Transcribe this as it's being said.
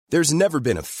There's never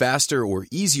been a faster or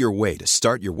easier way to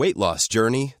start your weight loss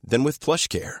journey than with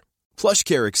PlushCare.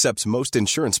 PlushCare accepts most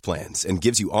insurance plans and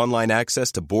gives you online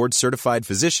access to board-certified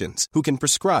physicians who can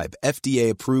prescribe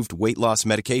FDA-approved weight loss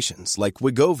medications like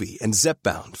Wegovy and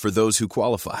Zepbound for those who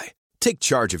qualify. Take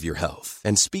charge of your health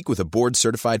and speak with a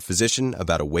board-certified physician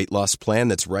about a weight loss plan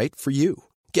that's right for you.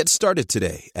 Get started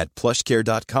today at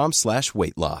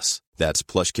plushcare.com/weight loss. That's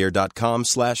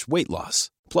plushcare.com/weight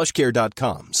loss.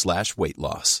 plushcare.com/weight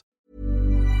loss.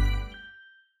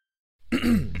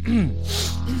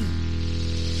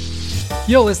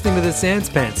 You're listening to the Sans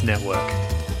Pants Network.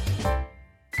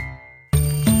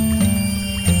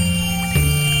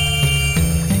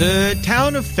 The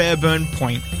town of Fairburn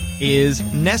Point is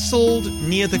nestled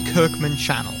near the Kirkman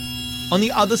Channel. On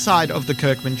the other side of the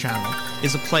Kirkman Channel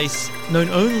is a place known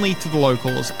only to the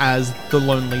locals as the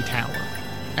Lonely Tower,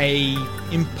 a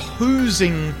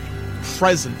imposing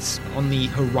presence on the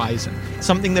horizon,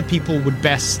 something that people would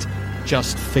best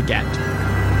just forget.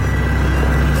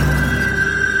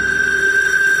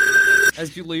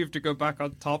 As you leave to go back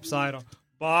on topside,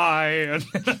 bye.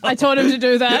 I told him to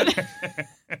do that.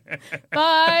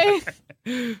 Bye.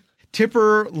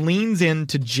 Tipper leans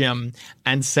into Jim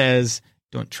and says,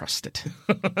 "Don't trust it.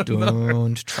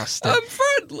 Don't trust it." I'm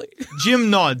friendly.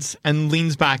 Jim nods and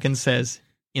leans back and says,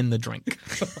 "In the drink."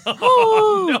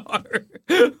 Oh,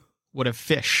 no. What a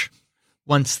fish.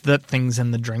 Once that thing's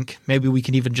in the drink, maybe we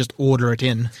can even just order it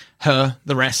in. Her,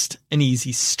 the rest, an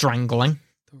easy strangling.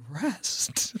 The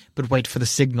rest? But wait for the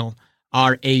signal.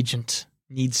 Our agent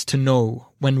needs to know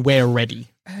when we're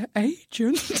ready.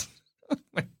 Agent? Oh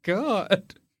my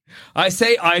god. I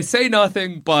say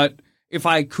nothing, but if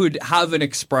I could have an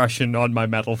expression on my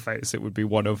metal face, it would be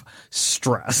one of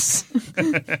stress.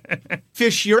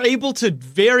 Fish, you're able to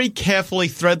very carefully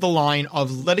thread the line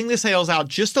of letting the sails out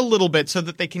just a little bit so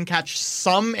that they can catch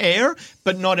some air,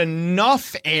 but not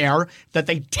enough air that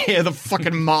they tear the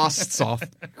fucking masts off.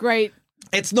 Great.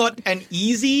 It's not an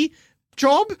easy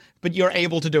job, but you're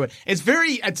able to do it. It's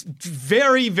very,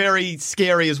 very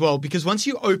scary as well, because once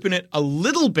you open it a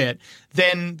little bit,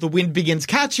 then the wind begins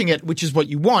catching it, which is what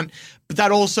you want. But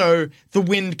that also, the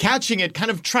wind catching it kind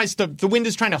of the wind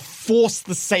is trying to force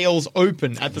the sails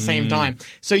open at the same time.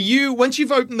 So once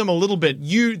you've opened them a little bit,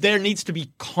 there needs to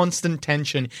be constant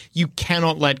tension. You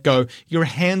cannot let go. Your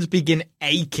hands begin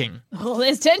aching. Oh,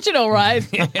 there's tension, all right.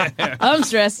 I'm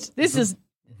stressed. This is,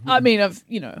 I've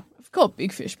caught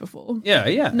big fish before.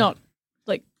 Yeah. Not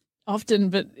like often,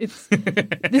 but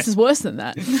this is worse than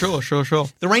that. Sure.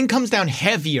 The rain comes down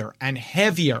heavier and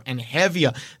heavier and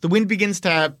heavier. The wind begins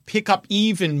to pick up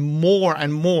even more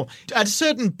and more. At a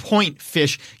certain point,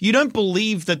 Fish, you don't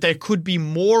believe that there could be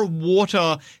more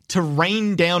water to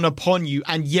rain down upon you,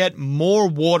 and yet more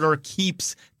water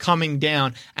keeps coming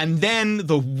down. And then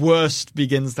the worst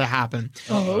begins to happen.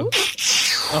 Oh.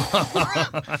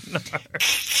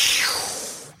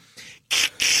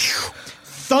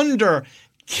 Thunder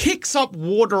kicks up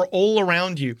water all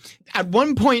around you. At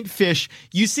one point, Fish,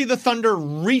 you see the thunder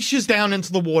reaches down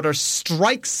into the water,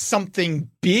 strikes something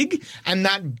big, and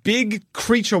that big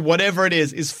creature, whatever it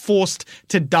is forced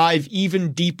to dive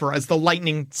even deeper as the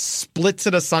lightning splits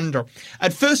it asunder.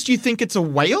 At first, you think it's a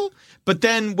whale, but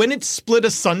then when it's split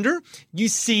asunder, you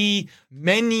see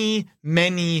many,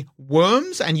 many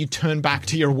worms, and you turn back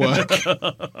to your work.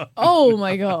 Oh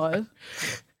my god.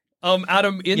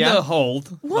 Adam, in the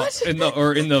hold, what? in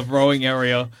the rowing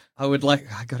area, I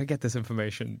gotta get this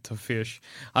information to Fish.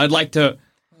 I'd like to,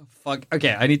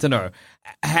 okay, I need to know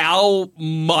how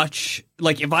much,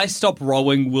 if I stop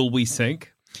rowing, will we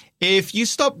sink? If you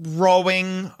stop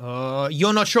rowing,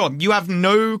 you're not sure. You have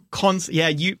no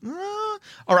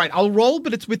all right, I'll roll,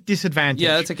 but it's with disadvantage.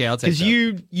 Yeah, that's okay. I'll take that.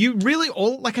 Because you really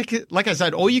like I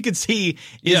said, all you could see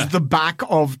is the back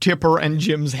of Tipper and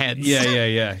Jim's heads.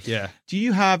 Yeah. Do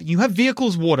you have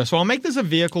vehicles water? So I'll make this a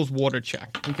vehicles water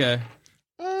check. Okay.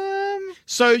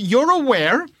 So you're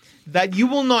aware that you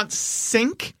will not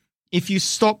sink if you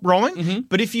stop rowing,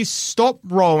 but if you stop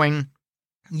rowing,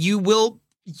 you're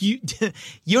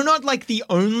not like the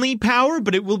only power,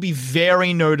 but it will be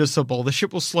very noticeable. The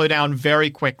ship will slow down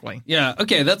very quickly. Yeah,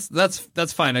 okay, that's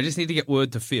fine. I just need to get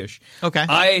word to Fish. Okay.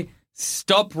 I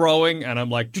stop rowing and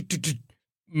I'm like,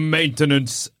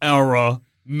 maintenance error.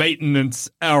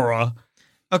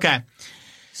 Okay.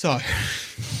 So,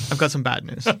 I've got some bad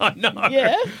news. Oh, no.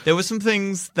 Yeah. There were some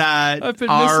things that I've been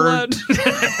misled.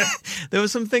 There were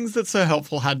some things that Sir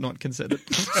Helpful had not considered.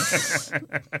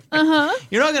 Uh-huh.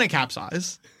 You're not going to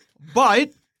capsize,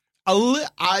 but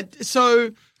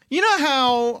so you know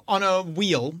how on a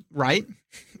wheel, right?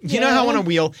 You know how on a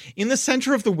wheel, in the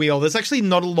center of the wheel, there's actually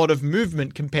not a lot of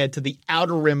movement compared to the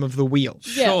outer rim of the wheel.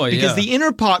 Sure, Because the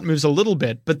inner part moves a little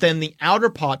bit, but then the outer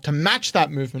part, to match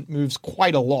that movement, moves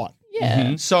quite a lot.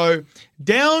 Yeah. So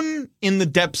down in the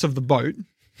depths of the boat,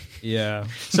 Yeah.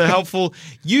 so helpful,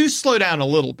 you slow down a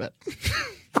little bit.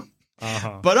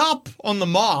 But up on the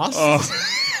mast,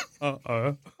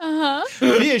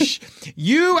 Fish,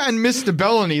 you and Mr.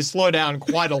 Bellany slow down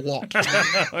quite a lot.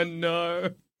 Oh, no.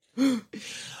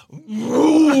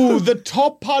 Ooh, the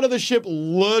top part of the ship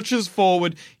lurches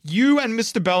forward. You and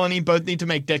Mr. Bellany both need to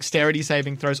make dexterity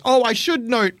saving throws. Oh, I should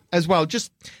note as well,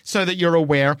 just so that you're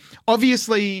aware,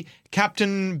 obviously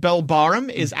Captain Belbarum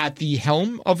is at the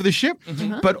helm of the ship,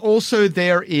 but also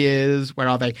there is, where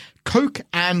are they? Coke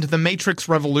and the Matrix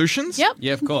Revolutions. Yep.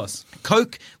 Yeah, of course.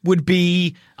 Coke would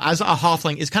be, as a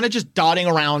halfling, is kind of just darting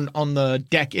around on the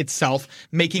deck itself,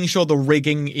 making sure the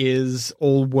rigging is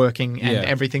all working and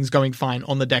everything's going fine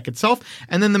on the deck itself.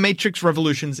 And then the Matrix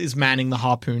Revolutions is manning the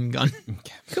harpoon gun.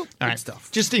 Cool. All right. stuff.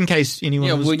 Just in case anyone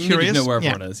Yeah, was well, you curious. need to know where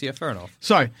everyone is. Yeah, fair enough.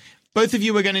 So, both of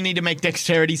you are going to need to make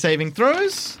dexterity saving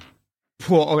throws.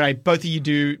 Poor, all right, both of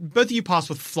you pass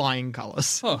with flying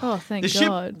colors. Oh, thank The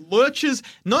God. ship lurches.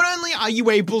 Not only are you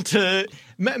able to,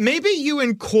 maybe you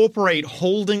incorporate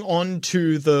holding on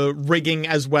to the rigging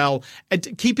as well,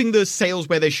 and keeping the sails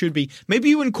where they should be. Maybe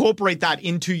you incorporate that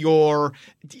into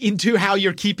how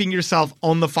you're keeping yourself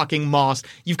on the fucking mast.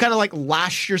 You've kind of like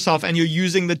lashed yourself and you're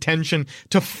using the tension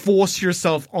to force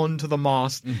yourself onto the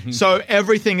mast. So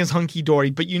everything is hunky-dory,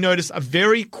 but you notice a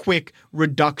very quick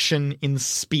reduction in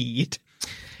speed.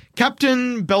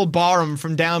 Captain Belbarum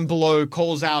from down below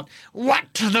calls out, "What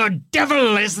the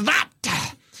devil is that?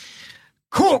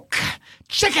 Cook,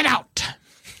 check it out."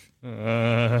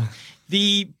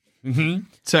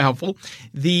 So helpful.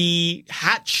 The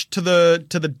hatch to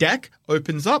the deck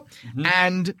opens up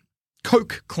and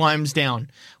Coke climbs down.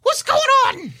 "What's going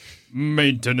on?"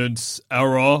 Maintenance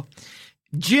error.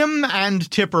 Jim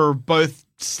and Tipper both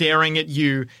staring at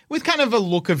you with kind of a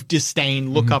look of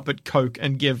disdain, look up at Coke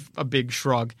and give a big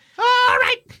shrug. "All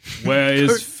right." Where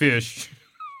is Fish?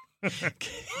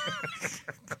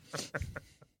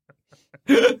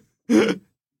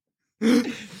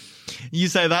 You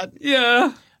say that?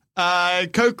 Yeah.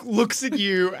 Coke looks at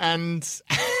you and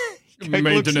Coke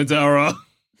Maintenance error.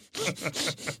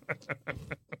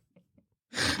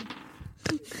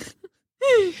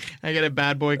 I get a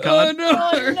bad boy card.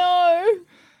 Oh, no.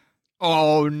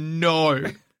 Oh no.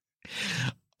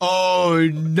 Oh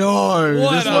no.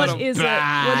 What This a- looks What is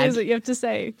bad. it? What is it you have to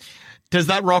say? Does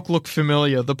that rock look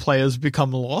familiar? The players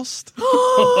become lost.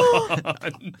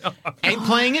 Ain't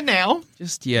playing it now.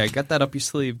 Just, got that up your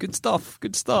sleeve. Good stuff.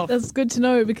 Good stuff. That's good to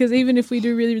know, because even if we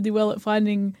do really, really well at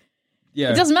finding...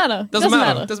 Yeah. It doesn't matter. Doesn't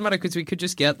matter. Doesn't matter because we could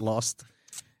just get lost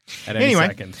at any Anyway.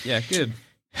 second. Yeah, good.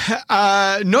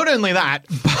 Not only that,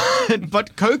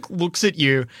 but Coke looks at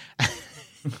you.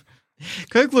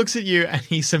 Coke looks at you and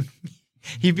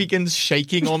he begins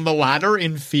shaking on the ladder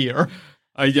in fear.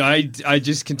 I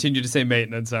just continue to say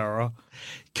maintenance error.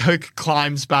 Coke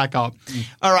climbs back up.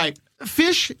 All right.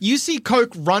 Fish, you see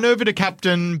Coke run over to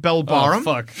Captain Belbarum.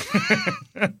 Oh, fuck.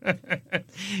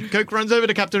 Coke runs over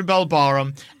to Captain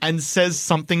Belbarum and says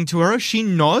something to her. She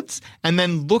nods and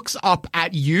then looks up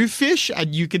at you, Fish,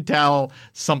 and you can tell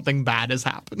something bad has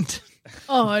happened.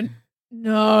 Oh,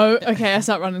 no. Okay, I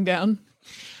start running down.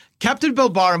 Captain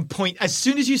Belbarum as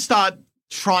soon as you start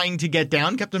trying to get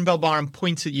down, Captain Belbarum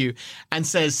points at you and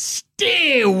says,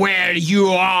 "Stay where you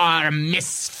are,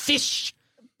 Miss Fish."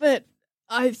 But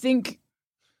I think,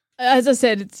 as I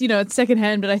said, it's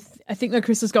secondhand, but I think the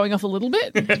crystal's going off a little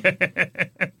bit.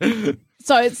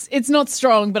 So it's not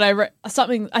strong, but I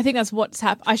think that's what's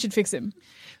happened. I should fix him.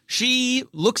 She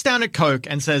looks down at Coke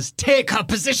and says, "Take her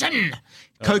position."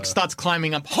 Coke starts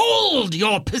climbing up. "Hold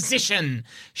your position,"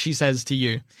 she says to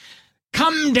you.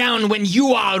 "Come down when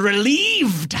you are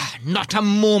relieved, not a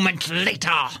moment later."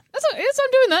 That's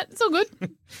I'm doing that. It's all good.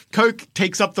 Coke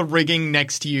takes up the rigging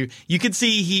next to you. You can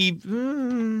see you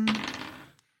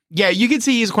can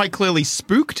see he's quite clearly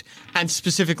spooked, and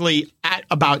specifically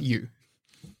about you.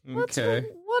 Okay.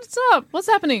 What's up? What's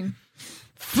happening?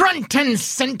 "Front and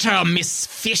center, Miss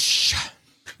Fish."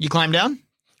 You climb down,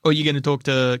 or are you going to talk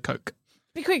to Coke?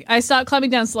 Be quick. I start climbing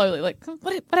down slowly. Like,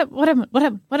 what happened? What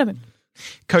happened?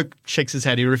 Coke shakes his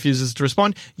head. He refuses to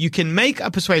respond. You can make a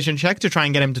persuasion check to try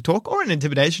and get him to talk, or an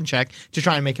intimidation check to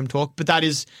try and make him talk, but that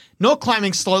is not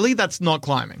climbing slowly. That's not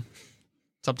climbing.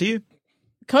 It's up to you.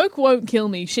 Coke won't kill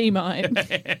me. She might.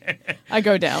 I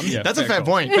go down. Yeah, That's a fair call.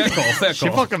 point. Fair call. She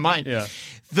fucking might. Yeah.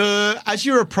 As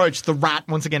you approach, the rat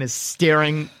once again is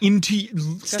staring you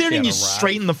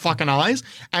straight in the fucking eyes.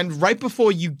 And right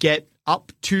before you get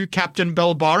up to Captain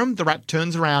Belbarum, the rat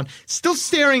turns around, still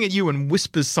staring at you, and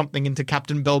whispers something into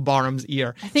Captain Belbarum's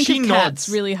ear. I think of cats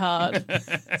really hard.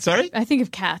 Sorry? I think of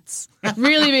cats.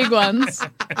 Really big ones.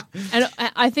 And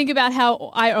I think about how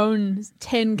I own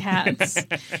 10 cats.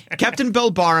 Captain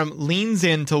Belbarum leans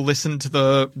in to listen to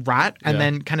the rat and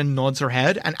then kind of nods her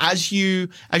head. And as you're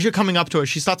coming up to her,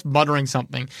 she starts muttering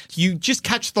something. You just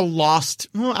catch the last...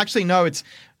 Well, actually, no, it's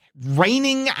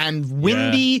raining and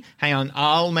windy. Yeah. Hang on,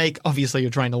 obviously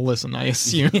you're trying to listen, I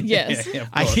assume. Yes. Yeah,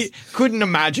 I couldn't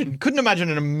imagine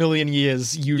in a million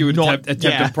years you would not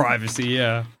attempt privacy,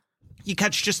 yeah. You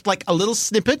catch just like a little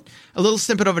snippet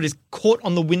of it is caught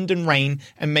on the wind and rain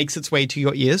and makes its way to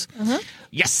your ears. Uh-huh.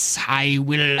 Yes, I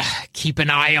will keep an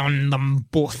eye on them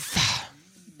both.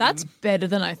 That's better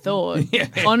than I thought.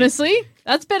 Honestly,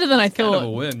 that's better than I thought. Kind of a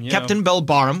win, yeah. Captain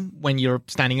Belbarum, when you're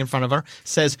standing in front of her,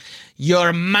 says,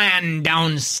 "Your man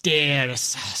downstairs,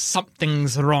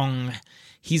 something's wrong.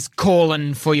 He's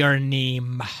calling for your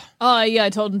name." Oh, yeah,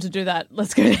 I told him to do that.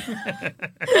 Let's go.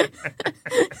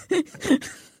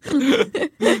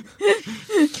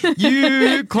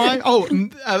 You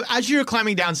climb... as you're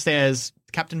climbing downstairs,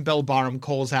 Captain Belbarum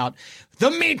calls out,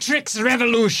 "The Matrix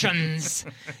Revolutions!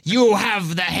 You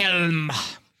have the helm!"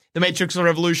 The Matrix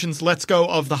Revolutions lets go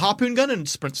of the harpoon gun and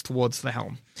sprints towards the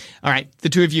helm. All right, the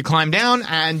two of you climb down,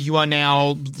 and you're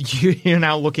now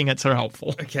looking at Sir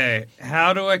Helpful. Okay,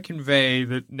 how do I convey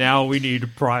that now we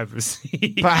need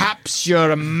privacy? "Perhaps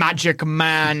your magic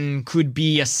man could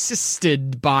be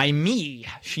assisted by me,"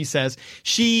 she says.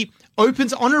 She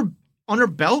opens on her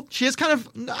belt. She has kind of,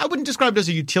 I wouldn't describe it as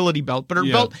a utility belt, but her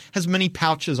belt has many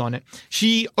pouches on it.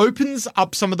 She opens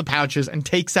up some of the pouches and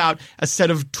takes out a set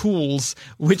of tools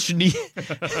which need...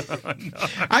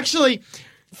 Actually...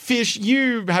 Fish,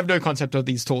 you have no concept of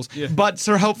these tools, but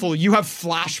Sir Helpful, you have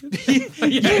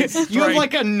you have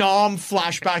like a Nam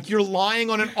flashback. You're lying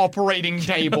on an operating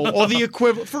table, or the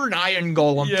equivalent for an iron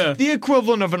golem, the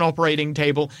equivalent of an operating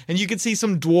table, and you can see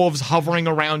some dwarves hovering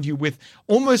around you with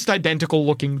almost identical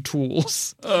looking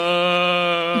tools.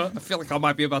 I feel like I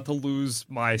might be about to lose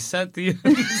my sentience.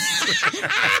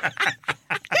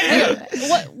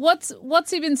 What's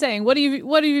he been saying? What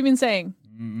have you been saying?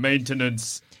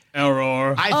 Maintenance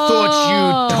error. I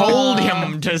thought you told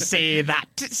him to say that,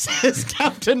 says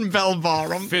Captain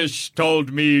Belbarum. Fish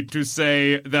told me to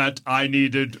say that I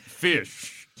needed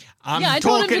fish. I'm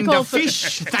talking to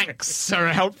Fish, thanks, Sir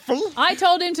Helpful. I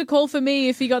told him to call for me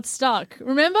if he got stuck.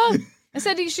 Remember? I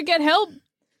said he should get help.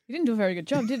 He didn't do a very good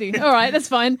job, did he? All right, that's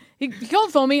fine. He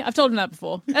called for me. I've told him that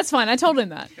before. That's fine. I told him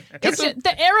that.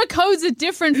 The error codes are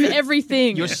different for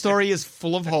everything. Your story is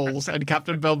full of holes, and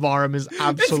Captain Belbarum is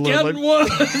absolutely... It's getting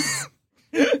worse.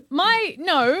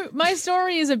 My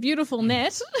story is a beautiful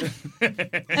net, and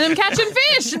I'm catching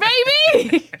fish,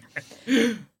 baby.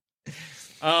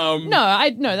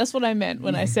 No, that's what I meant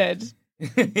when I said.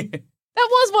 That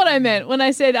was what I meant when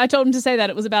I said I told him to say that.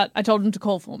 It was about I told him to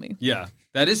call for me. Yeah,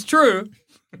 that is true.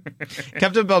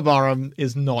 Captain Belbarum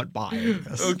is not buying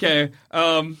this. Okay.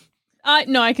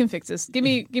 I can fix this. Give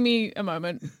me a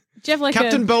moment. Jeff,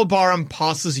 Captain Belbarum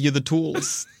passes you the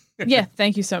tools. Yeah,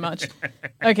 thank you so much.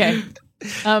 Okay.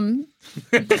 Just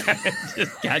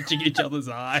catching each other's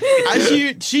eye.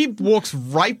 She walks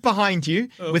right behind you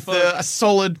with a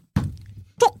solid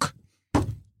tock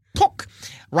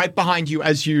right behind you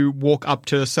as you walk up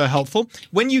to Sir Helpful.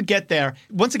 When you get there,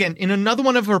 once again, in another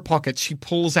one of her pockets, she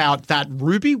pulls out that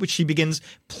ruby, which she begins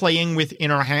playing with in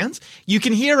her hands. You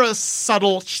can hear a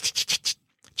subtle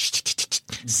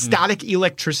static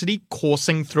electricity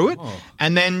coursing through it,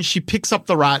 and then she picks up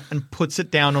the rat and puts it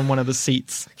down on one of the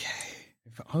seats.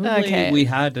 If only we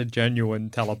had a genuine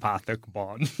telepathic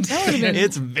bond.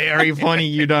 It's very funny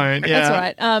you don't. Yeah. That's all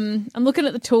right. I'm looking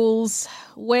at the tools.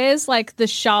 Where's like the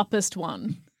sharpest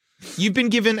one? You've been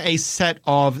given a set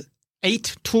of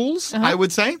 8 tools, I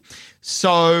would say.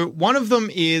 So one of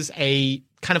them is a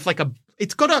kind of like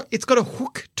it's got a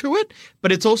hook to it,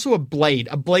 but it's also a blade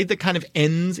that kind of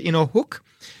ends in a hook.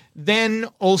 Then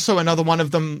also another one of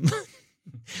them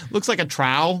looks like a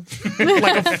trowel,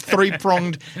 like a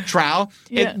 3-pronged trowel.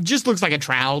 Yeah. It just looks like a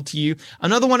trowel to you.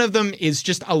 Another one of them is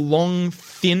just a long,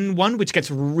 thin one, which gets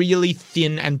really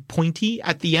thin and pointy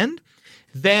at the end.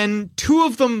 Then 2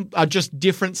 of them are just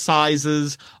different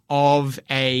sizes of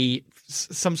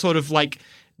some sort of like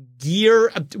gear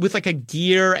with like a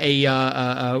gear,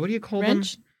 what do you call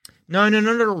wrench? them? No,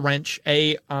 not a wrench.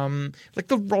 Like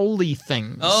the rolly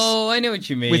things. Oh, I know what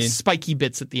you mean. With spiky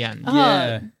bits at the end.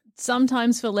 Yeah.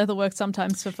 sometimes for leatherwork,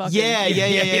 sometimes for fucking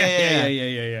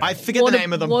Yeah. I forget the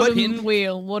name of them, but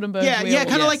Wardenberg yeah, wheel. yeah,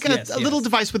 kind of Yes, like yes, a little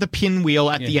device with a pinwheel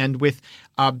at the end with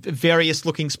various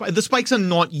looking spikes. The spikes are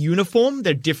not uniform;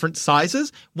 they're different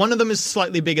sizes. One of them is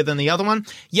slightly bigger than the other one.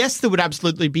 Yes, there would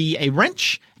absolutely be a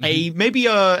wrench, maybe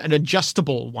an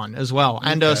adjustable one as well,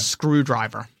 and a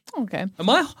screwdriver. Okay. Am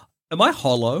I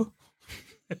hollow?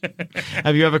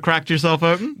 Have you ever cracked yourself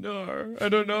open? No, I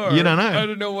don't know. You don't know? I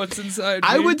don't know what's inside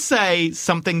I me. would say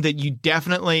something that you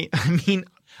definitely. I mean,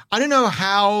 I don't know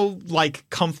how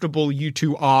comfortable you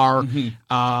two are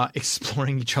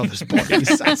exploring each other's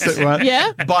bodies, as it were.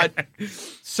 Yeah. But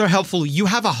so helpful. You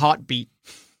have a heartbeat.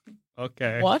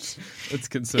 Okay. What? That's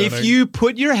concerning. If you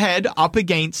put your head up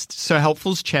against Sir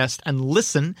Helpful's chest and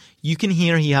listen, you can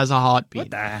hear he has a heartbeat.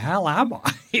 What the hell am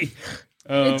I?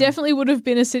 It definitely would have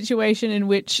been a situation in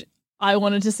which I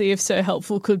wanted to see if Sir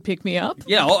Helpful could pick me up.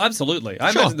 Yeah, oh, absolutely.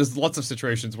 I Sure. imagine there's lots of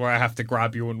situations where I have to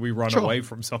grab you and we run away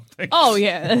from something. Oh,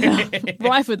 yeah.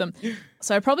 Rife with them.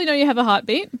 So I probably know you have a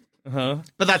heartbeat. But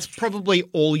that's probably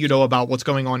all you know about what's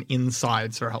going on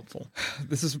inside Sir Helpful.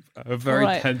 This is a very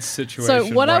Right. tense situation.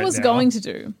 So what I right was now. going to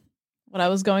do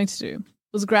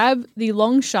was grab the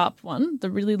long, sharp one, the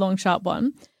really long, sharp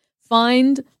one,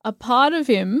 find a part of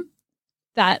him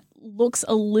that looks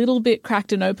a little bit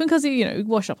cracked and open because he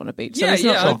washed up on a beach. So Yeah, it's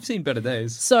not yeah, I've seen better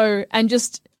days. So, and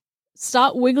just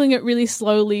start wiggling it really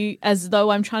slowly as though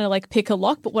I'm trying to pick a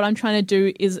lock, but what I'm trying to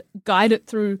do is guide it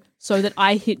through so that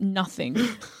I hit nothing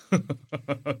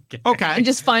Okay. and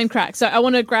just find cracks. So I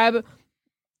want to grab.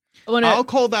 I'll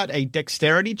call that a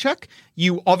dexterity check.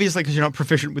 You obviously, because you're not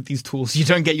proficient with these tools, you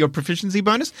don't get your proficiency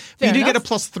bonus. But you Fair do get a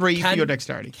enough. +3 for your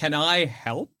dexterity. Can I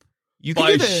help You can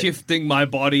by do the, shifting my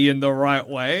body in the right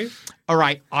way? All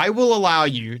right, I will allow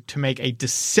you to make a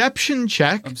deception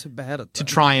check I'm so bad at to that.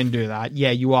 try and do that.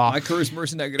 Yeah, you are. My charisma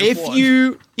is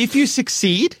 -1. If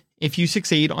you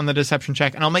succeed on the deception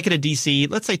check, and I'll make it a DC,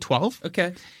 let's say 12.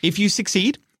 Okay. If you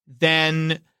succeed,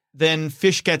 then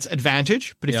Fish gets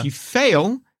advantage. But if Yeah. you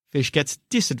fail, Fish gets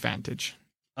disadvantage.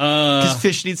 Because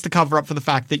Fish needs to cover up for the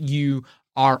fact that you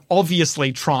are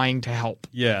obviously trying to help.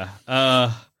 Yeah.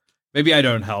 Maybe I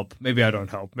don't help. Maybe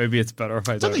it's better if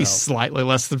I It's don't only help. slightly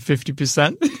less than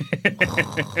 50%.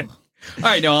 All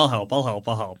right, no, I'll help.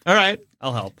 All right.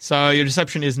 I'll help. So your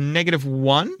deception is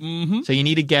 -1. Mm-hmm. So you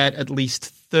need to get at least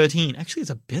 13. Actually,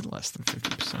 it's a bit less than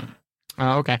 50%.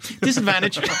 Okay.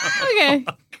 Disadvantage. Okay.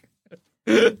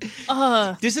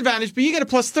 Disadvantage, but you get a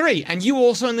 +3, and you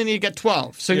also only need to get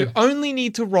 12. So you only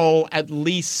need to roll at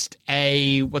least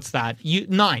a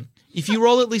 9. If you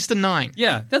roll at least a 9,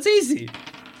 Yeah, that's easy.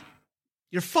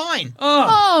 you're fine.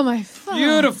 Oh my fuck.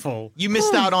 Beautiful. You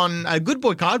missed out on a good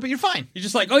boy card, but you're fine. You're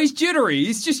just like, oh, he's jittery.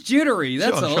 He's just jittery.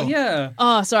 That's Sure, all. sure. Yeah.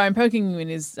 Oh, sorry, I'm poking you in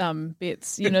his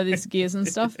bits. These gears and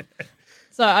stuff.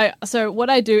 So what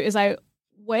I do is I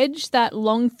wedge that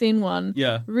long, thin one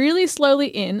Yeah. really slowly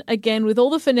in, again, with all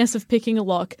the finesse of picking a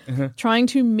lock, trying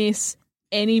to miss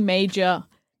any major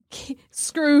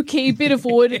screw, key, bit of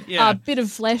wood, Yeah. bit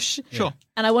of flesh. Sure.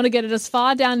 And I want to get it as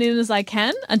far down in as I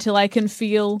can until I can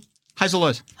feel Highs or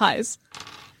lows? highs.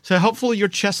 So hopefully your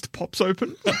chest pops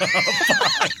open.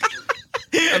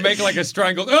 I make like a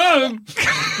strangled. Oh!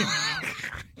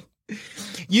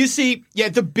 You see,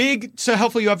 so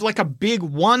helpful, you have like a big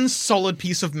one solid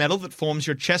piece of metal that forms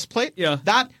your chest plate. Yeah.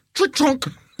 That trunk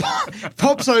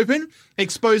pops open,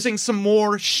 exposing some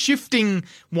more shifting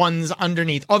ones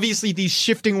underneath. Obviously, these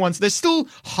shifting ones, they're still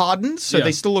hardened, so Yeah.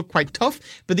 they still look quite tough,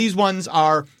 but these ones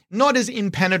are not as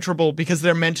impenetrable because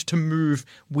they're meant to move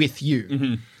with you.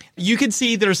 Mm-hmm. You can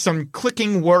see there's some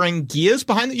clicking, whirring gears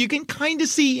behind them. You can kind of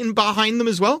see in behind them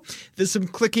as well. There's some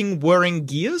clicking, whirring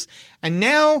gears. And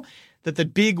now that the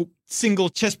big single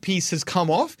chest piece has come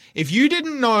off, if you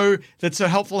didn't know that Sir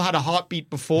Helpful had a heartbeat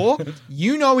before,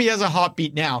 you know he has a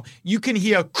heartbeat now. You can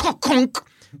hear cock-conk,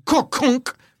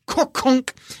 cock-conk,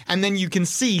 cock-conk, and then you can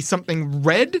see something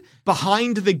red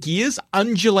behind the gears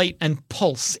undulate and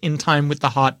pulse in time with the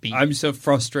heartbeat. I'm so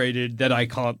frustrated that I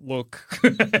can't look.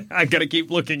 I gotta keep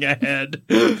looking ahead.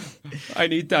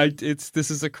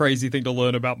 This is a crazy thing to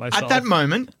learn about myself. At that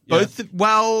moment,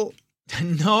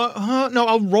 no,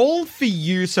 I'll roll for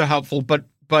you, Sir Helpful, but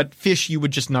Fish, you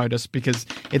would just notice because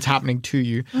it's happening to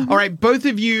you. All right, both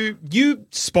of you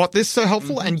spot this, Sir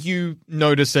Helpful, and you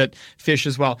notice it, Fish,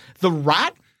 as well. The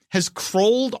rat has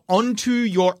crawled onto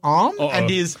your arm and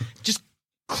is just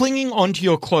clinging onto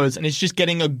your clothes and is just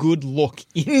getting a good look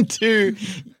into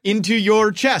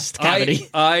your chest cavity.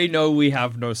 I know we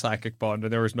have no psychic bond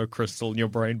and there is no crystal in your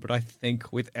brain, but I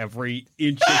think with every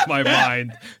inch of my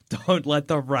mind, don't let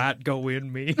the rat go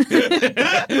in me.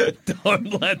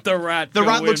 Don't let the rat The go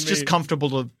rat in looks me. just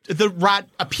comfortable the rat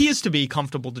appears to be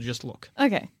comfortable to just look.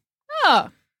 Okay. Oh.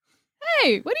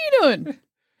 Hey, what are you doing?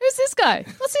 Who's this guy?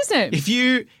 What's his name? If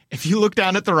you look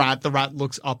down at the rat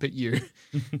looks up at you.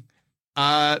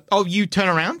 You turn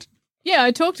around? Yeah,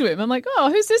 I talked to him. I'm like,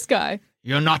 oh, who's this guy?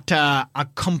 You're not a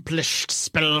accomplished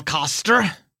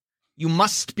spellcaster. You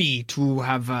must be to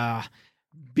have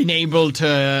been able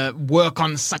to work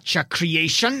on such a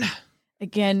creation.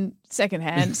 Again,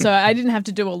 secondhand. So I didn't have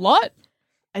to do a lot.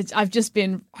 I've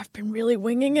been really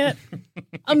winging it.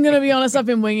 I'm gonna be honest. I've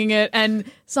been winging it, and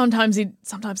sometimes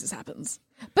this happens.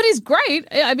 But he's great.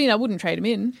 I mean, I wouldn't trade him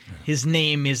in. His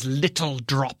name is Little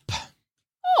Drop.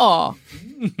 Oh,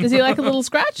 does he like a little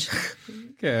scratch?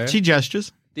 Okay. She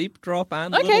gestures. Deep drop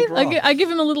and Okay, little drop. I give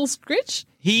him a little scritch.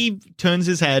 He turns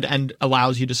his head and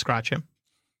allows you to scratch him.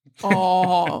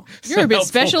 Oh, you're a bit helpful.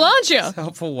 special, aren't you? It's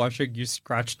helpful watching you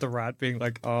scratch the rat being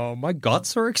like, oh, my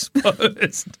guts are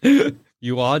exposed.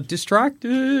 You are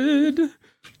distracted.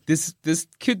 This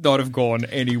could not have gone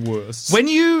any worse. When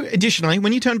you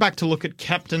turn back to look at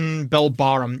Captain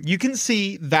Belbarum, you can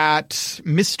see that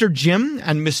Mr. Jim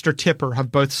and Mr. Tipper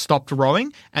have both stopped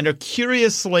rowing and are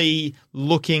curiously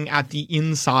looking at the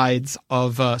insides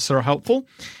of Sir Helpful.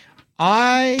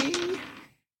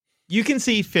 You can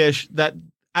see, Fish, that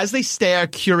as they stare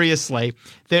curiously,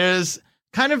 there's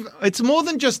it's more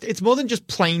than just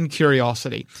plain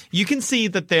curiosity. You can see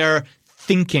that they're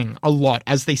thinking a lot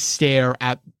as they stare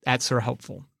at Sir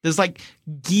Helpful. There's like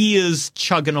gears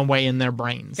chugging away in their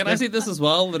brains. Can I see this as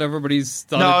well? That everybody's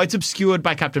started... No, it's obscured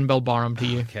by Captain Belbarum to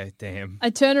you. Okay, damn.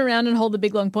 I turn around and hold the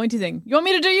big long pointy thing. You want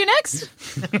me to do you next?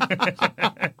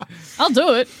 I'll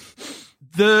do it.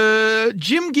 The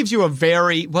Jim gives you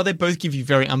they both give you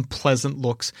very unpleasant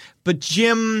looks. But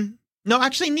Jim, no,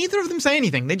 actually neither of them say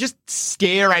anything. They just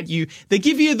stare at you. They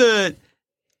give you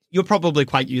you're probably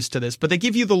quite used to this, but they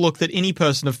give you the look that any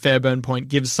person of Fairburn Point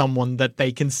gives someone that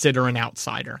they consider an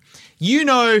outsider. You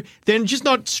know, they're just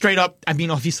not straight up. I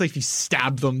mean, obviously, if you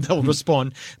stab them, they'll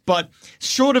respond. But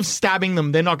short of stabbing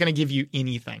them, they're not going to give you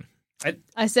anything.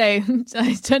 I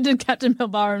turn to Captain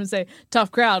Melbarum and say,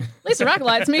 tough crowd. At least the rat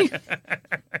likes me.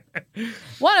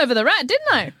 Won over the rat,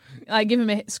 didn't I? I give him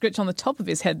a scritch on the top of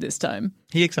his head this time.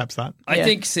 He accepts that. I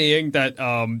think seeing that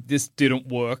this didn't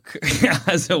work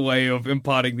as a way of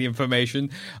imparting the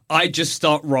information, I just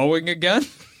start rowing again.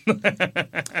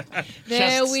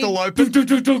 There we still open.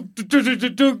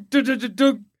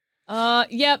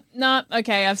 Yep, no,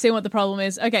 okay, I've seen what the problem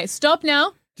is. Okay, stop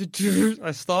now.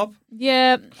 I stop.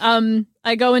 Yeah,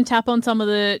 I go and tap on some of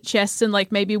the chests and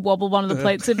like maybe wobble one of the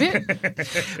plates a bit.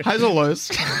 Highs or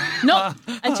lows? No,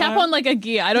 I tap on like a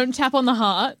gear. I don't tap on the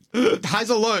heart. Highs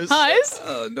or lows? Highs?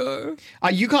 Oh, no.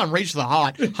 You can't reach the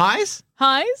heart. Highs?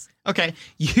 Highs? Okay,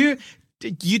 you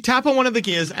tap on one of the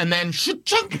gears and then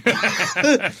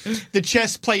the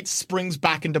chest plate springs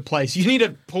back into place. You need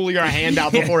to pull your hand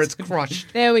out before it's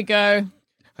crushed. There we go.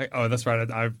 Oh, that's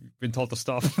right. I've been told to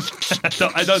stop.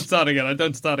 I don't start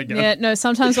again. Yeah, no,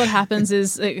 sometimes what happens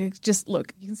is just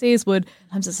look, you can see his wood.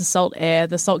 Sometimes it's the salt air.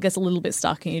 The salt gets a little bit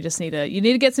stuck and you just need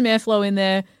to get some airflow in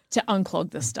there to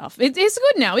unclog the stuff. It's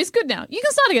good now. It's good now. You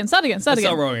can start again. Start again. Start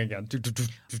rowing again.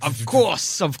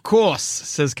 Of course,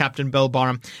 says Captain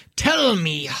Belbarum. Tell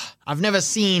me, I've never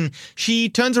seen... She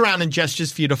turns around and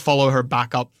gestures for you to follow her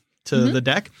back up to the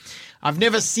deck. I've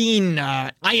never seen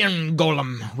Iron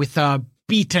Golem with a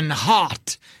beaten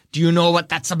heart. Do you know what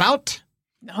that's about?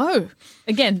 No.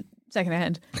 Again,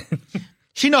 secondhand.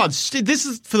 She nods. This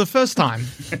is for the first time.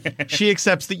 She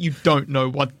accepts that you don't know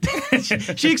what...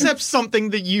 She accepts something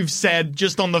that you've said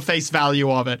just on the face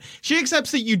value of it. She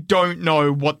accepts that you don't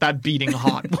know what that beating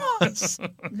heart was.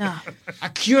 No. A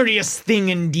curious thing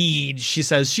indeed, she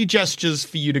says. She gestures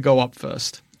for you to go up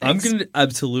first. I'm going to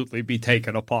absolutely be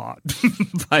taken apart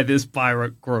by this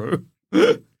pirate crew.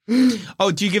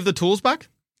 Oh, do you give the tools back?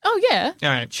 Oh, yeah. All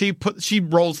right. She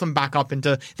rolls them back up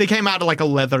into... They came out of like a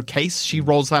leather case. She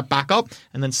rolls that back up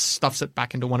and then stuffs it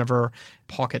back into one of her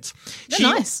pockets. They're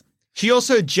nice. She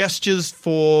also gestures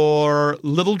for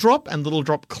Little Drop, and Little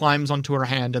Drop climbs onto her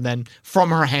hand and then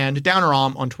from her hand down her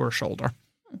arm onto her shoulder.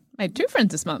 Made 2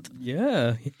 friends this month.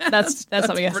 Yeah. That's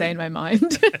something I say in my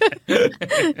mind.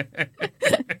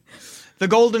 The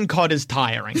golden cod is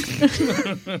tiring.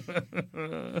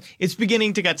 It's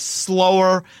beginning to get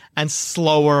slower and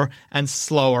slower and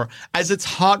slower as its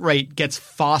heart rate gets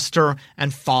faster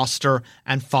and faster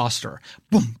and faster.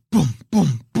 Boom, boom,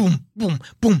 boom, boom, boom,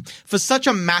 boom. For such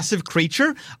a massive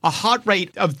creature, a heart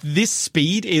rate of this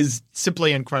speed is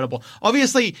simply incredible.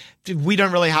 Obviously, we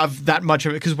don't really have that much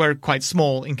of it because we're quite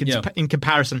small in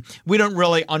comparison. We don't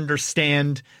really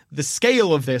understand the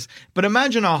scale of this. But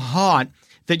imagine a heart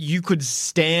that you could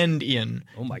stand in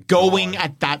going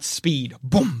at that speed.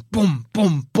 Boom, boom,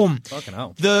 boom, boom. Fucking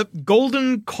hell. The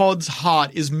golden cod's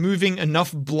heart is moving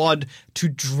enough blood to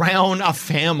drown a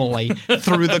family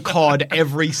through the cod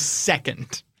every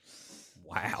second.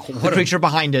 Wow. The creature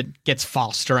behind it gets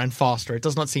faster and faster. It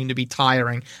does not seem to be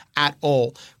tiring at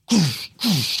all.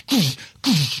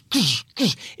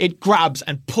 It grabs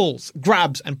and pulls,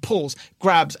 grabs and pulls,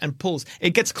 grabs and pulls.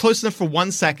 It gets close enough for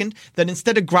 1 second that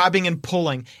instead of grabbing and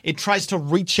pulling, it tries to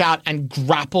reach out and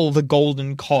grapple the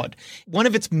golden cod. One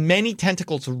of its many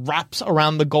tentacles wraps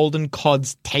around the golden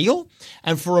cod's tail,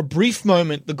 and for a brief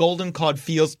moment, the golden cod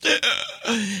feels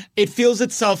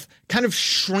itself kind of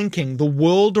shrinking. The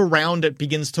world around it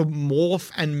begins to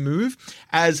morph and move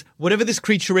as whatever this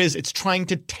creature is, it's trying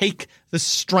to take the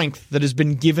strength that has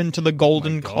been given to the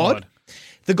golden cod.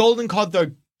 The golden cod,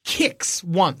 though, kicks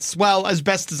once. Well, as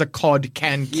best as a cod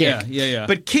can kick. Yeah.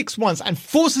 But kicks once and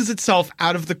forces itself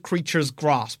out of the creature's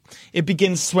grasp. It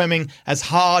begins swimming as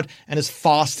hard and as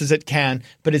fast as it can,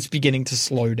 but it's beginning to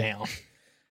slow down.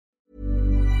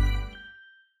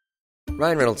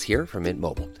 Ryan Reynolds here from Mint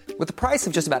Mobile. With the price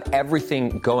of just about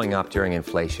everything going up during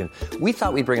inflation, we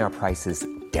thought we'd bring our prices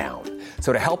down.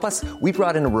 So to help us, we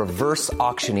brought in a reverse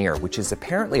auctioneer, which is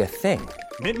apparently a thing.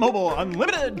 Mint Mobile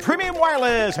Unlimited Premium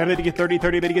Wireless. How to get 30,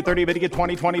 30, bit to get 30, bit to get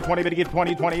 20, 20, 20, bit to get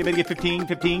 20, 20, bit to get 15,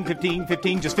 15, 15,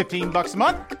 15, just $15 a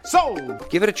month? Sold!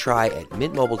 Give it a try at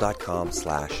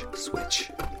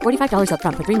mintmobile.com/switch. $45 up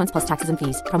front for 3 months plus taxes and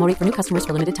fees. Promo rate for new customers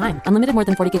for limited time. Unlimited more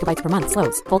than 40 gigabytes per month.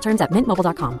 Slows full terms at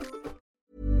mintmobile.com.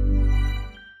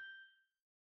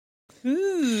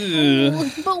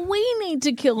 But we need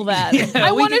to kill that.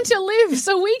 I want him to live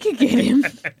so we can get him.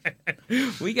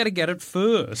 We got to get it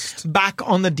first. Back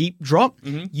on the deep drop,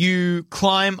 you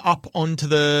climb up onto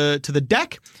the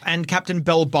deck, and Captain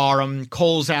Belbarum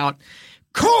calls out,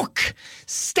 "Cook,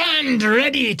 stand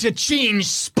ready to change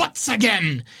spots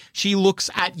again." She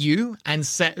looks at you and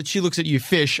she looks at you,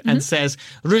 Fish, and says,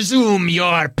 "Resume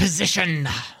your position."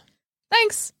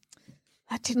 Thanks.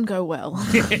 That didn't go well.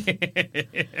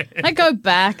 I go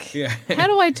back. Yeah. How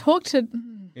do I talk to...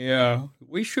 Yeah.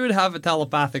 We should have a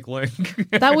telepathic link.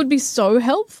 That would be so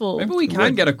helpful. Maybe we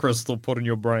can get a crystal put in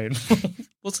your brain.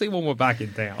 We'll see when we're back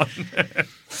in town.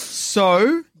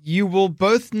 So, you will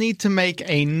both need to make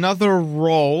another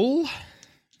roll.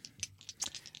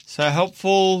 So help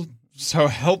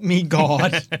me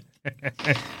God.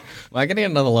 Am I getting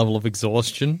another level of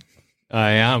exhaustion?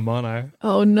 I am, aren't I?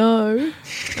 Oh, no. You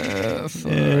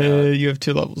have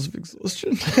 2 levels of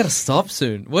exhaustion. I gotta stop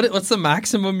soon. What's the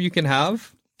maximum you can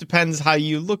have? Depends how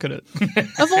you look at it.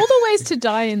 Of all the ways to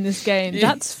die in this game,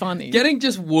 that's funny. Getting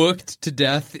just worked to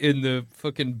death in the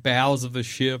fucking bows of the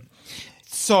ship.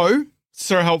 So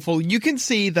helpful. You can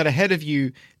see that ahead of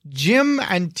you, Jim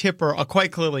and Tipper are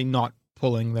quite clearly not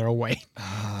pulling their weight.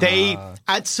 They,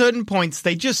 at certain points,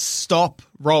 they just stop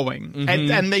rowing,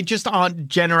 and they just aren't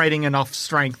generating enough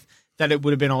strength that it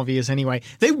would have been obvious anyway.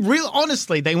 They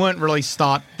honestly, they weren't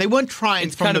trying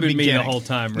It's from kind the of been beginning. me the whole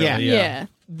time, really. Yeah.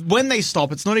 When they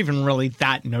stop, it's not even really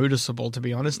that noticeable, to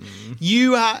be honest.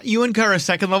 You incur a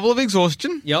 2nd level of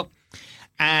exhaustion. Yep.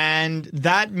 And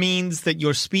that means that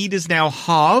your speed is now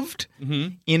halved.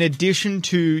 In addition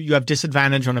to, you have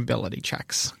disadvantage on ability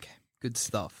checks. Okay. Good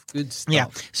stuff. Good stuff. Yeah.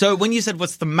 So when you said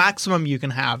what's the maximum you can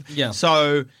have, Yeah.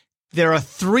 So there are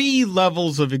 3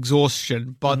 levels of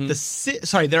exhaustion, but there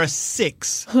are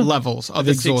 6 levels of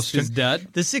The exhaustion. 6th is dead?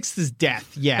 The 6th is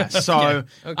death. Yeah. So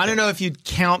Okay. I don't know if you'd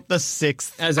count the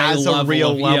 6th As as a a level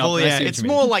real of- yeah, level. I Yeah, see what it's you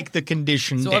mean. more like the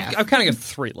conditioned So death. I've kind of got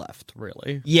 3 left,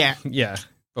 really. Yeah. Yeah.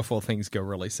 Before things go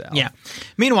really south. Yeah.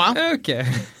 Meanwhile, Okay.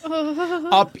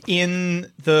 up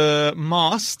in the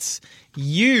masts,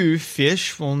 you,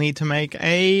 Fish, will need to make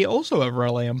also a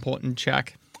really important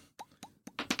check.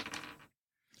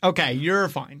 Okay, you're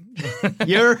fine.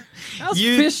 How's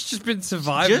Fish just been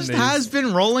surviving just these? has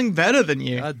been rolling better than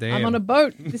you. God damn. I'm on a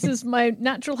boat. This is my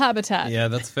natural habitat. Yeah,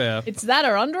 that's fair. It's that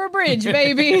or under a bridge,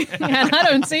 baby. And I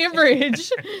don't see a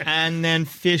bridge. And then,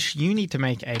 Fish, you need to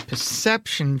make a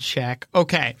perception check.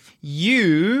 Okay,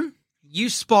 you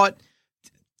spot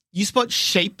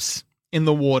shapes in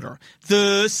the water.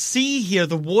 The sea here,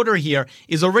 the water here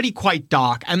is already quite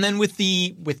dark. And then with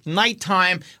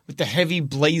nighttime, with the heavy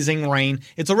blazing rain,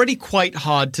 it's already quite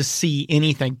hard to see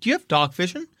anything. Do you have dark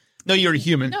vision? No, you're a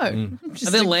human. No.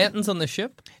 Are there lanterns on the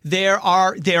ship? There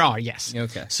are, yes.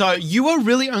 Okay. So you are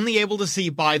really only able to see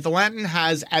by the lantern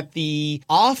has at the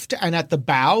aft and at the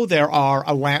bow, there are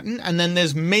a lantern, and then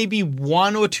there's maybe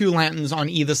 1 or 2 lanterns on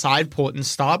either side, port and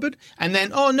starboard. And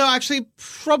then, actually,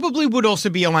 probably would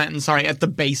also be a lantern, at the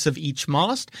base of each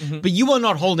mast. But you are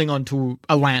not holding on to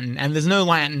a lantern, and there's no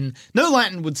lantern. No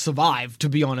lantern would survive, to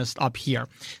be honest, up here.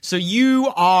 So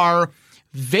you are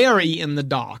very in the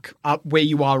dark up where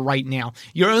you are right now.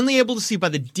 You're only able to see by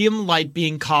the dim light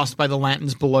being cast by the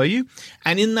lanterns below you.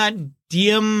 And in that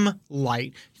dim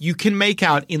light, you can make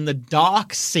out in the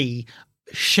dark sea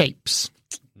shapes.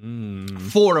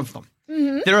 4 of them.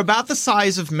 They're about the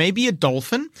size of maybe a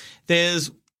dolphin.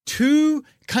 There's 2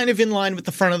 kind of in line with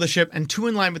the front of the ship and 2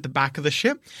 in line with the back of the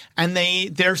ship. And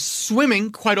they're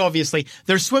swimming, quite obviously.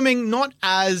 They're swimming not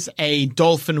as a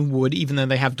dolphin would, even though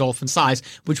they have dolphin size,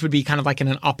 which would be kind of like in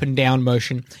an up and down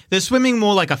motion. They're swimming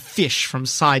more like a fish from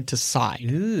side to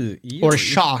side. Ooh, Or a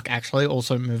shark, actually,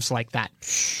 also moves like that.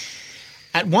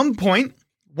 At one point,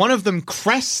 one of them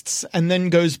crests and then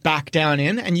goes back down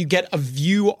in, and you get a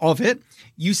view of it.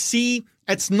 You see,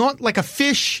 it's not like a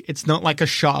fish, it's not like a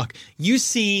shark. You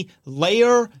see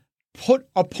layer put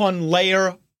upon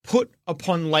layer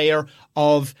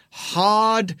of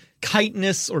hard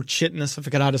chitinous or chitinous. I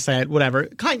forget how to say it. Whatever.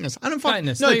 Chitinous. I don't fucking...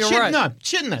 Chitinous. No, you're right. No,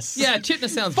 chitinous. Yeah,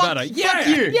 chitness sounds Fuck, better. fuck Yeah.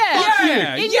 you. Yeah. Fuck you.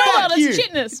 In your world, it's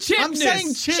chitness. I'm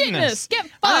saying chitinous. Get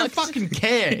fucked. I don't fucking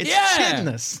care. It's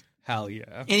chitinous. Hell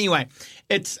yeah. Anyway,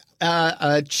 it's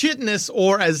chitinous,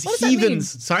 or as What does that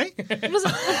heathens. mean? Sorry? What was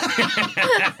it?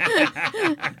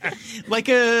 like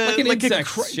an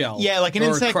insect shell. Yeah, like an Or a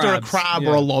insect or a crab's, crab yeah.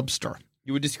 or a lobster.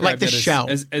 You would describe Like the that shell.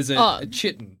 as a Oh.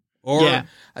 chitin. Or Yeah.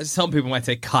 as some people might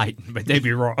say chitin, but they'd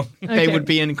be wrong. They Okay. would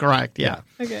be incorrect, yeah.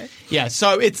 Okay. Yeah,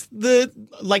 so it's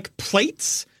like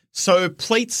plates. So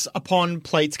plates upon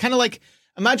plates, kind of like,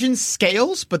 imagine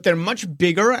scales, but they're much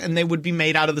bigger and they would be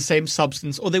made out of the same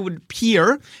substance, or they would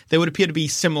appear to be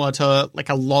similar to like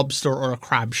a lobster or a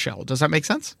crab shell. Does that make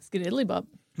sense? Skididdly bob.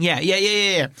 Yeah.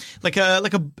 Like a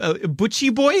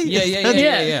butchie boy?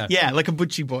 Yeah. Yeah, like a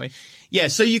butchie boy. Yeah,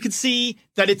 so you can see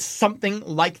that it's something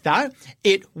like that.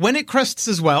 When it crests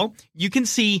as well, you can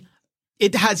see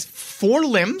it has 4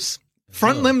 limbs,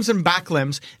 front limbs and back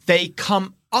limbs. They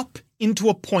come up into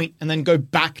a point and then go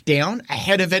back down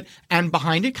ahead of it and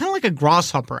behind it, kind of like a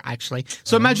grasshopper, actually.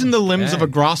 So imagine the limbs of a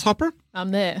grasshopper.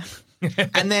 I'm there.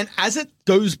 And then as it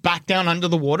goes back down under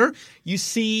the water, you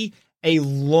see a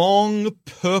long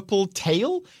purple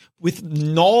tail with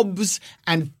knobs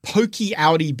and pokey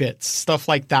outy bits, stuff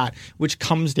like that, which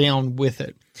comes down with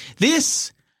it.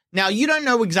 Now you don't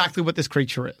know exactly what this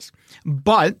creature is,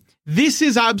 but this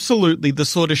is absolutely the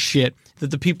sort of shit that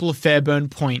the people of Fairburn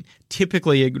Point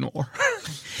typically ignore.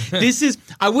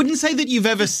 I wouldn't say that you've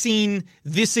ever seen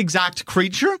this exact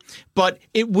creature, but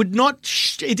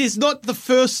it is not the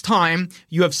first time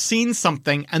you have seen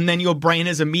something and then your brain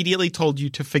has immediately told you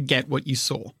to forget what you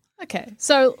saw. Okay.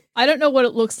 So I don't know what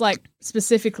it looks like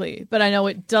specifically, but I know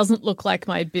it doesn't look like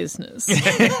my business.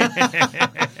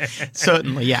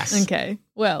 Certainly, yes. Okay.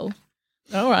 Well,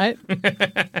 all right.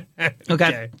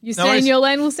 Okay. You No stay worries. in your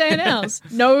lane, we'll stay in ours.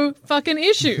 No fucking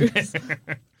issues.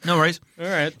 No worries. All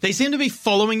right. They seem to be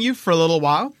following you for a little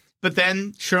while, but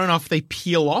then, sure enough, they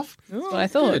peel off. That's what I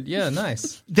thought. Good. Yeah,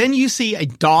 nice. Then you see a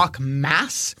dark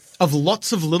mass of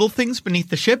lots of little things beneath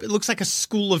the ship. It looks like a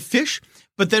school of fish,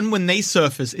 but then when they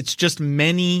surface, it's just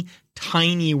many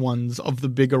tiny ones of the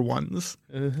bigger ones.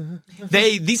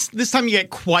 This time you get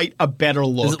quite a better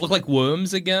look. Does it look like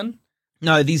worms again?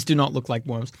 No, these do not look like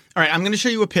worms. All right, I'm going to show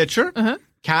you a picture.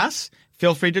 Cass,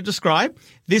 feel free to describe.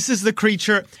 This is the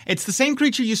creature. It's the same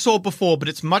creature you saw before, but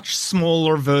it's much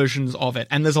smaller versions of it,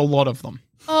 and there's a lot of them.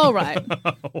 All right.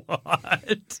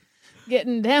 What?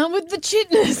 Getting down with the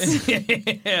chitness.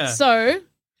 Yeah. So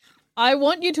I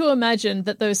want you to imagine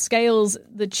that those scales,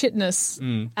 the chitness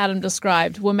Adam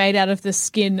described, were made out of the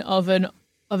skin of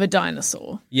a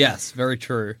dinosaur. Yes, very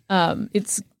true.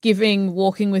 It's giving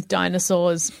Walking with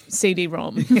Dinosaurs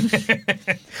CD-ROM.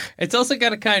 It's also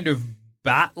got a kind of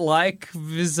bat-like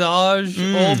visage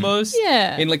almost.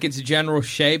 Yeah. In like its general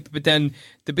shape, but then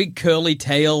the big curly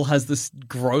tail has this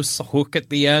gross hook at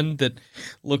the end that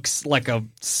looks like a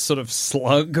sort of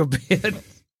slug a bit.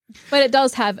 But it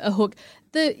does have a hook.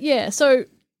 So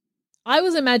I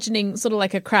was imagining sort of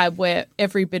like a crab where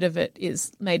every bit of it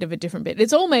is made of a different bit.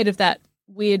 It's all made of that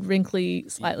weird, wrinkly,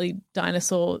 slightly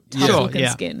dinosaur tough Sure, looking yeah.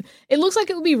 skin. It looks like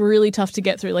it would be really tough to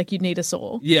get through, like you'd need a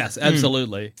saw. Yes,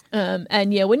 absolutely.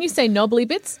 And yeah, when you say knobbly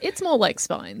bits, it's more like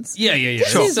spines. Yeah. This It's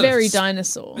is sort of very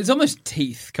dinosaur. It's almost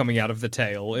teeth coming out of the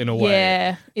tail in a way.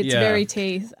 Yeah, it's Yeah. very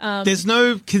teeth. There's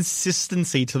no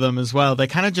consistency to them as well. They're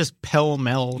kind of just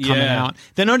pell-mell coming Yeah. out.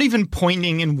 They're not even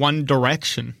pointing in one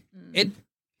direction.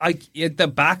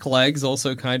 The back legs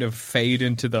also kind of fade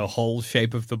into the whole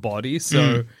shape of the body.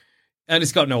 So, and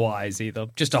it's got no eyes either.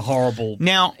 Just a horrible.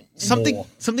 Now, something More.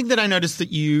 that I noticed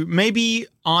that you maybe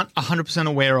aren't 100%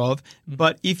 aware of,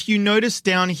 but if you notice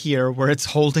down here where it's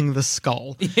holding the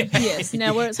skull, Yes,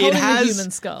 now where it's it holding has the human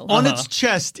skull. on its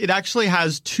chest, it actually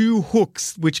has two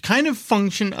hooks which kind of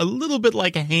function a little bit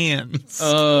like hands.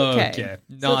 Okay.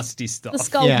 Nasty stuff. The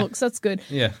skull Yeah. hooks, that's good.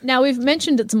 Yeah. Now, we've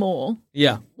mentioned it's more.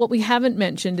 Yeah. What we haven't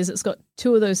mentioned is it's got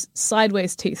two of those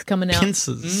sideways teeth coming out.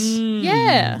 Pincers.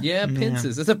 Yeah. Yeah,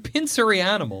 pincers. It's a pincery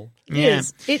animal. It Yeah.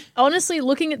 is. It honestly,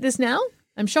 looking at this now,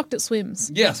 I'm shocked it swims.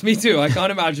 Yes, me too. I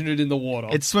can't imagine it in the water.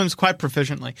 It swims quite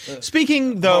proficiently.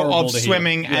 Speaking, though, horrible of to hear.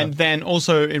 swimming, Yeah. and then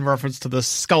also in reference to the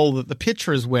skull that the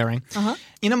picture is wearing,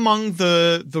 in among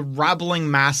the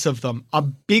rabbling mass of them, a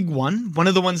big one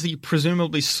of the ones that you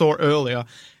presumably saw earlier,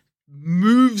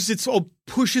 moves or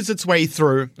pushes its way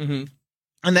through. Mm-hmm.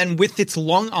 And then with its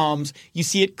long arms, you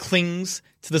see it clings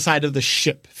to the side of the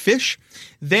ship fish.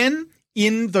 Then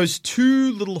in those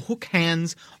two little hook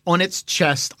hands on its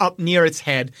chest up near its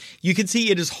head, you can see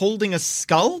it is holding a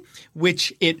skull,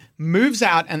 which it moves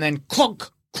out and then clonk,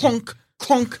 clonk,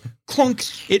 clonk,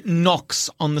 clonk, it knocks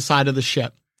on the side of the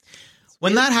ship.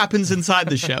 When that happens inside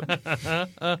the ship,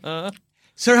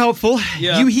 so helpful,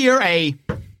 Yeah. you hear a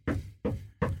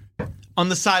on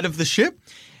the side of the ship.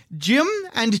 Jim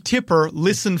and Tipper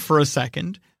listen for a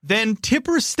second. Then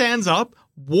Tipper stands up,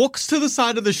 walks to the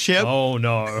side of the ship. Oh,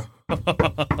 no.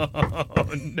 Oh,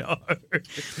 no.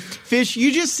 Fish,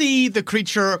 you just see the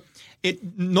creature.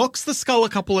 It knocks the skull a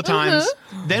couple of times,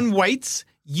 then waits.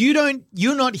 You're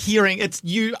not hearing. It's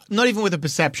you. Not even with a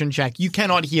perception check, you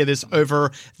cannot hear this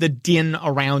over the din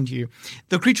around you.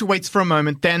 The creature waits for a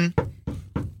moment, then,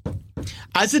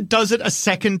 as it does it a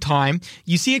second time,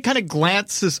 you see it kind of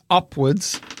glances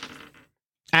upwards,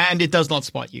 and it does not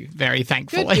spot you. Very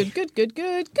thankfully.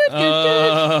 Good.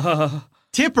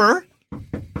 Tipper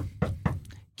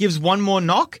gives one more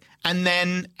knock, and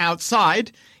then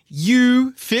outside,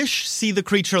 you, Fish, see the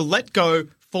creature let go,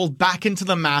 fall back into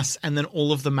the mass, and then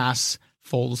all of the mass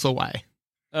falls away.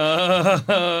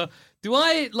 Do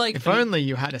I, like... If only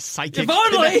you had a psychic If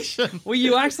only! connection. Well,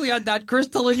 you actually had that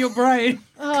crystal in your brain.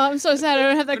 Oh, I'm so sad I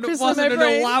don't have that And it crystal in my wasn't an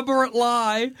brain. elaborate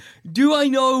lie. Do I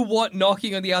know what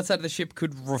knocking on the outside of the ship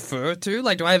could refer to?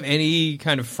 Like, do I have any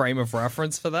kind of frame of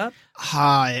reference for that?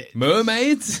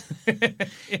 Mermaids?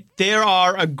 There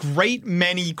are a great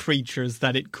many creatures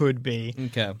that it could be.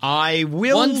 Okay. I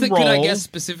will Ones that roll. could, I guess,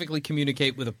 specifically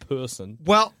communicate with a person.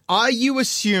 Well, are you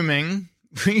assuming...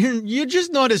 You're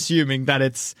just not assuming that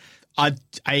it's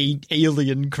a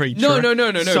alien creature. No.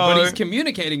 So, But he's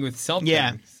communicating with something.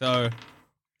 Yeah. So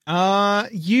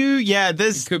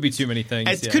there's it could be too many things.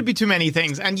 It yeah. could be too many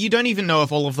things, and you don't even know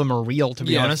if all of them are real, to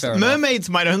be Yeah, honest. fair enough. Mermaids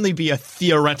might only be a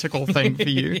theoretical thing for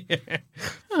you.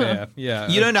 Fair. Yeah.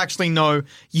 You don't actually know.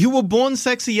 You were born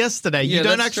sexy yesterday. Yeah, You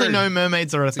don't that's actually true. know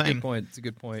mermaids are a It's a thing. good point. It's a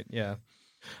good point. Yeah.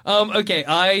 Okay.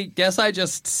 I guess I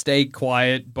just stay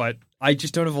quiet, but I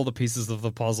just don't have all the pieces of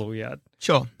the puzzle yet.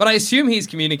 Sure. But I assume he's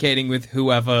communicating with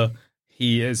whoever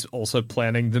he is also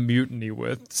planning the mutiny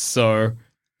with. So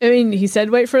I mean, he said,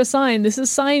 wait for a sign. This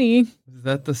is signy. is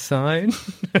that the sign?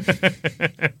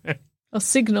 Or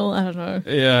signal, I don't know.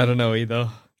 Yeah, I don't know either.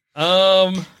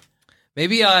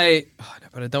 Maybe no,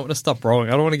 but I don't want to stop rolling.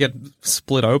 I don't want to get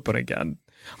split open again.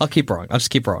 I'll keep rolling. I'll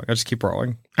just keep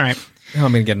rolling. All right. Oh,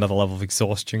 I'm going to get another level of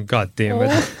exhaustion. God damn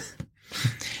it.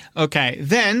 Okay.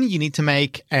 Then you need to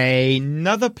make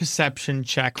another perception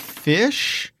check,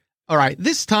 Fish. All right.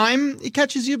 This time it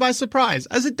catches you by surprise,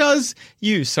 as it does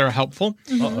you, Sir Helpful.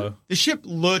 Uh-oh. The ship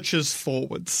lurches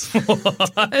forwards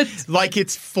What? like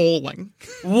it's falling.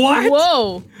 What?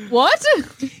 Whoa. What?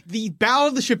 The bow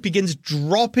of the ship begins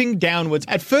dropping downwards.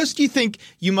 At first, you think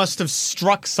you must have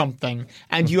struck something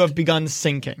and you have begun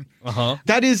sinking. Uh-huh.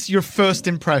 That is your first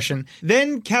impression.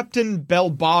 Then Captain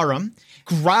Belbarum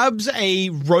grabs a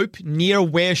rope near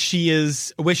where she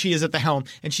is at the helm,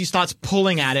 and she starts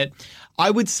pulling at it. I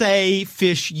would say,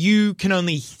 Fish, you can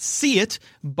only see it,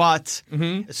 but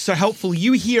so helpful.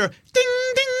 You hear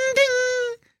ding, ding,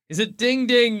 ding. Is it ding,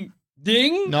 ding,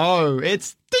 ding? No,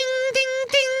 it's ding, ding,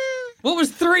 ding. What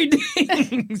was 3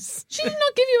 dings? She did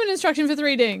not give you an instruction for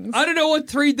 3 dings. I don't know what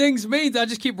 3 dings means. I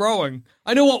just keep rowing.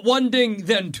 I know what 1 ding,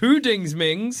 then 2 dings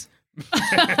means.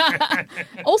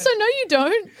 Also, no, you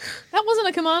don't. That wasn't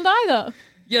a command either.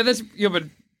 Yeah,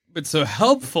 but so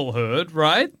helpful, Herd,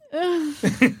 right?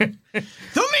 The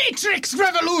Matrix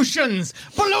Revolutions!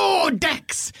 Below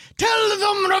decks! Tell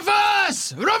them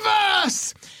reverse!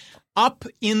 Reverse! Up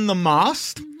in the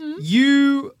mast,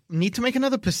 you need to make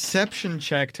another perception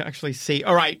check to actually see.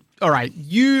 All right.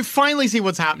 You finally see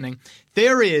what's happening.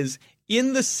 There is,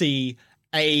 in the sea,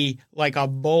 a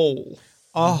bowl.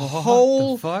 A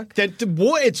hole. fuck?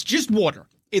 It's just water.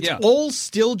 It's Yeah. all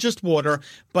still just water,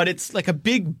 but it's like a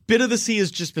big bit of the sea has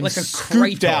just been Like a scooped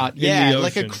crater out. in Yeah, the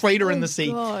like a ocean. crater in the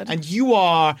sea. God. And you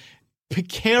are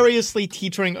precariously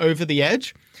teetering over the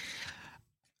edge.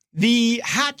 The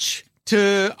hatch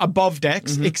to above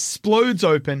decks explodes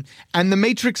open, and the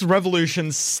Matrix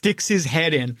Revolution sticks his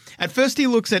head in. At first, he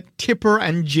looks at Tipper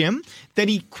and Jim. Then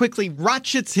he quickly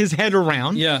ratchets his head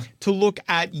around to look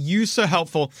at you, so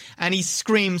helpful, and he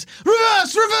screams,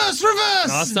 "Reverse! Reverse! Reverse!"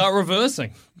 I'll start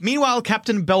reversing. Meanwhile,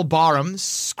 Captain Belbarum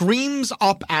screams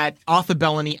up at Arthur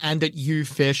Bellany and at you,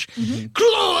 Fish.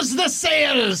 Close the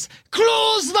sails!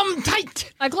 Close them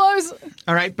tight! I close.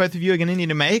 All right, both of you are going to need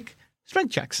to make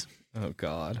strength checks. Oh,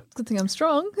 God. Good thing I'm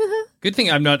strong. Good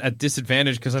thing I'm not at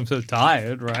disadvantage because I'm so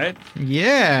tired, right?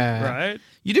 Yeah. Right?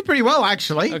 You did pretty well,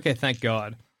 actually. Okay, thank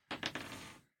God.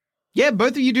 Yeah,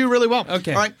 both of you do really well.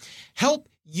 Okay. All right.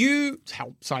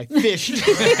 Fish.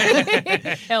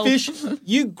 Help. Fish,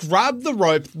 you grab the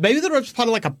rope. Maybe the rope's part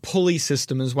of like a pulley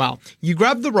system as well. You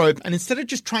grab the rope, and instead of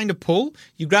just trying to pull,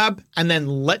 you grab and then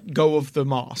let go of the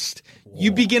mast.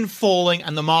 You begin falling,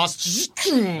 and the mast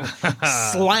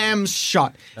slams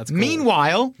shut. That's cool.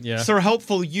 Meanwhile, Yeah. Sir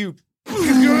Helpful, you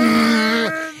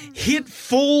hit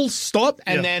full stop,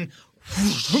 and then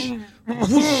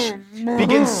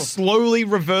begins slowly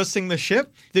reversing the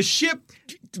ship. The ship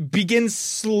begins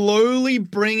slowly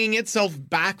bringing itself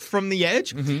back from the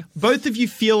edge. Both of you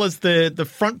feel as the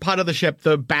front part of the ship,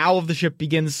 the bow of the ship,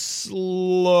 begins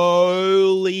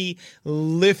slowly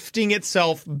lifting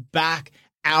itself back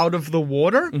out of the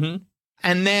water.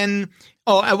 And then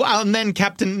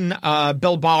Captain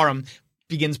Belbarum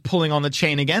begins pulling on the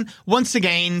chain again. Once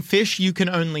again, Fish, you can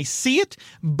only see it,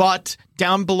 but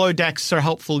down below decks, Sir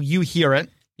Helpful, you hear it.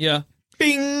 Yeah.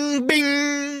 Bing,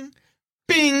 bing,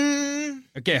 bing.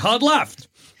 Okay, hard left.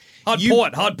 Hard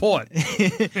port.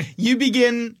 You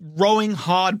begin rowing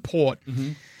hard port.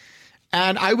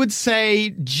 And I would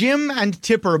say Jim and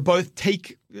Tipper both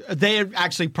they're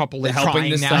actually properly They're helping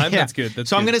trying this now. time? Yeah. That's good, that's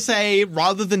so I'm good. going to say,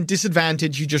 rather than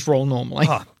disadvantage, you just roll normally.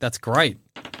 Oh, that's great.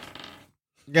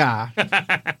 Yeah.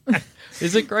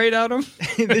 Is it great, Adam?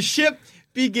 The ship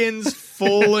begins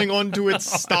falling onto its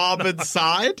starboard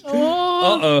side.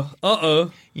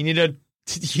 Uh-oh. You need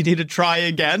to try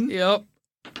again. Yep.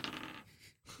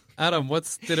 Adam,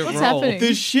 what's roll? happening?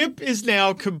 The ship is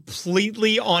now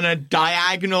completely on a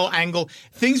diagonal angle.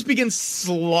 Things begin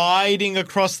sliding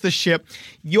across the ship.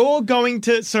 You're going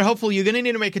to, so helpful, you're going to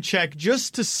need to make a check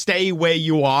just to stay where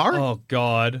you are. Oh,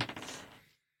 God.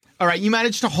 All right, you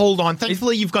managed to hold on.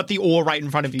 Thankfully, you've got the oar right in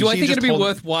front of you. Do so I you think just it'd be hold-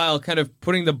 worthwhile kind of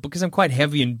because I'm quite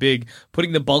heavy and big,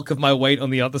 putting the bulk of my weight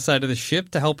on the other side of the ship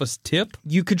to help us tip?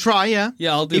 You could try, yeah.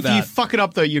 Yeah, I'll do if that. you fuck it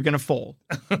up, though, you're going to fall.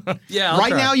 Yeah, I'll right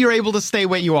try. now, you're able to stay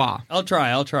where you are. I'll try.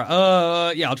 Yeah, I'll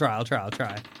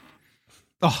try.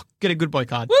 Oh, get a good boy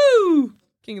card. Woo!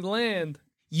 King of the land.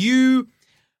 You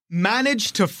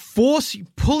manage to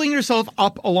pulling yourself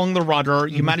up along the rudder.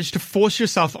 You manage to force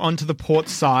yourself onto the port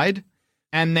side.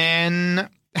 And then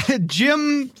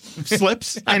Jim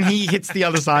slips and he hits the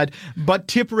other side. But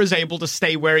Tipper is able to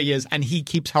stay where he is and he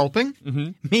keeps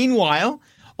helping. Meanwhile,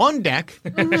 on deck,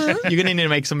 you're going to need to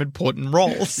make some important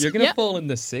rolls. You're going to Yep. fall in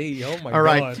the sea. Oh, my All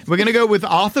right. God. We're going to go with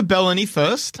Arthur Bellany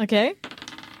first. Okay.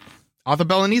 Arthur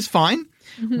Bellany's fine.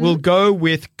 We'll go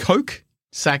with Coke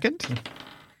second.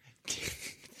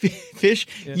 Fish,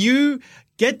 you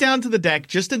get down to the deck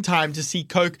just in time to see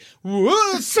Coke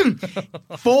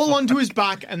fall onto his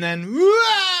back and then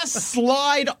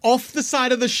slide off the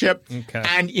side of the ship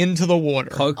and into the water.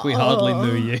 Coke, we hardly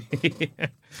knew you.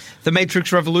 The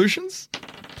Matrix Revolutions.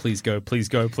 Please go.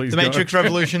 The Matrix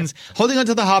Revolutions. Holding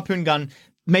onto the harpoon gun.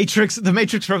 The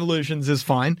Matrix Revolutions is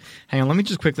fine. Hang on, let me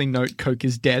just quickly note Coke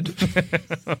is dead.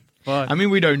 I mean,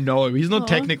 we don't know. He's not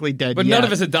technically dead But yet. none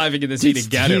of us are diving in the sea to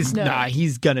get him. No. Nah,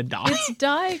 he's gonna die. It's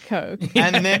Diet Coke.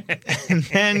 and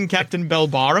then Captain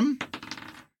Belbarum.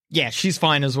 Yeah, she's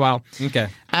fine as well. Okay.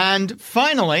 And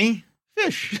finally,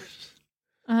 Fish.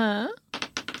 Uh-huh.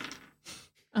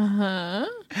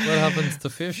 What happens to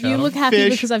fish? You Adam? look happy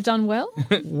Fish. because I've done well.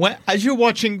 As you're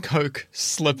watching Coke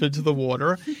slip into the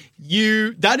water,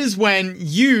 that is when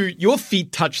your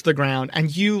feet touch the ground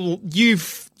and you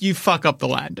fuck up the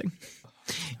landing.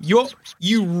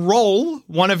 You roll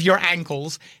one of your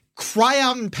ankles, cry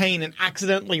out in pain, and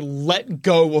accidentally let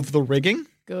go of the rigging.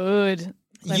 Good.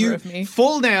 Clever You of me.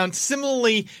 fall down.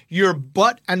 Similarly, your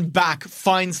butt and back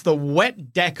finds the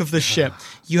wet deck of the ship.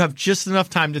 You have just enough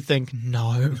time to think,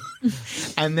 no.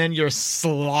 And then you're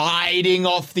sliding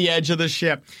off the edge of the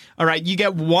ship. All right, you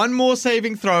get one more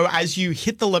saving throw as you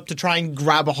hit the lip to try and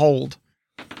grab a hold.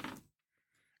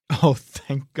 Oh,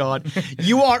 thank God.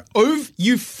 You are over,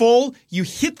 you fall, you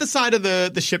hit the side of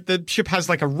the ship. The ship has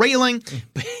like a railing,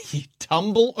 but you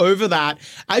tumble over that.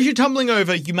 As you're tumbling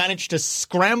over, you manage to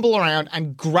scramble around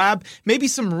and grab maybe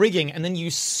some rigging, and then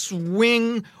you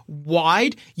swing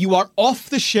wide. You are off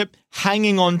the ship,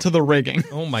 hanging onto the rigging.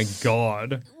 Oh my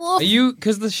God. Are you,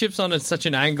 because the ship's on at such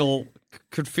an angle,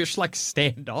 could fish like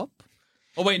stand up?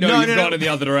 Oh wait, no, you've gone in the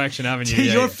other direction, haven't you?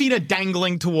 Your feet are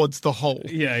dangling towards the hole.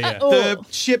 Yeah. The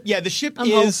ship On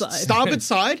the whole is side. starboard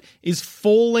side is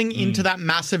falling into that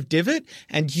massive divot,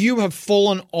 and you have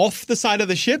fallen off the side of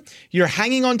the ship. You're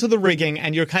hanging onto the rigging,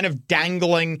 and you're kind of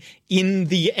dangling in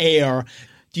the air.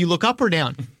 Do you look up or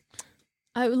down?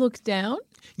 I look down.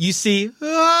 You see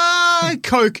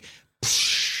Coke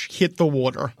hit the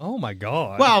water. Oh my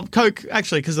God. Well, Coke,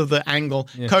 actually, because of the angle,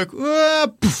 Coke,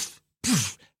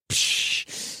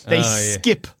 they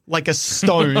skip like a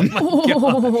stone.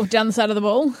 Oh, down the side of the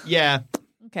bowl. Yeah.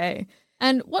 Okay.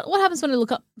 And what happens when I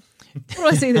look up? What do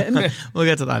I see then? We'll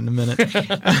get to that in a minute. All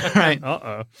right.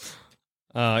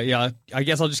 Yeah, I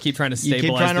guess I'll just keep trying to You stabilize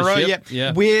keep trying to the row, ship.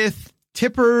 yeah. With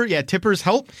Tipper's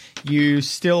help, you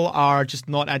still are just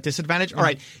not at disadvantage. All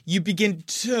right, you begin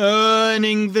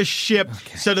turning the ship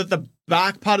so that the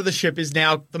back part of the ship is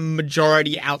now the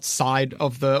majority outside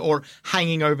of or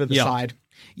hanging over the side.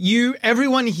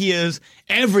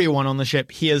 Everyone on the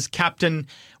ship hears Captain,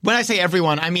 when I say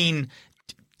everyone, I mean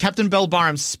Captain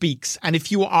Belbarum speaks, and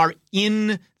if you are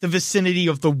in the vicinity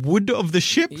of the wood of the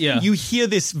ship, you hear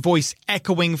this voice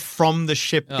echoing from the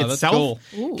ship itself.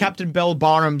 That's cool. Captain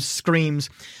Belbarum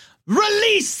screams,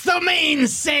 "Release the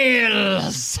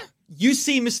mainsails!" You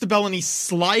see Mr. Bellany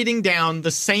sliding down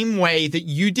the same way that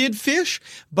you did, Fish,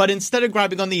 but instead of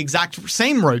grabbing on the exact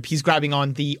same rope, he's grabbing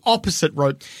on the opposite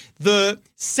rope. The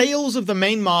sails of the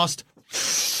mainmast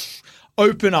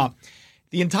open up.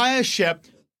 The entire ship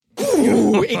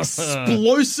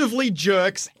explosively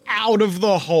jerks out of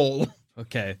the hole.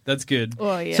 Okay, that's good.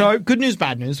 Oh, yeah. So, good news,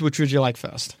 bad news. Which would you like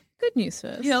first? Good news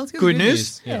first. Yeah, let's go. Good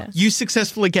news. Yeah. You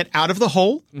successfully get out of the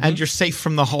hole, and you're safe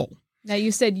from the hole. Now,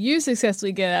 you said you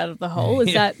successfully get out of the hole.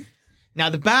 Is that... Now,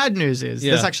 the bad news is,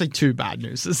 there's actually two bad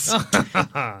news.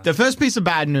 The first piece of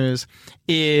bad news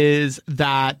is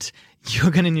that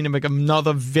you're going to need to make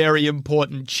another very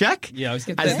important check. Yeah, I was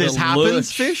as this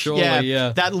happens, Fish. Surely,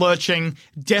 That lurching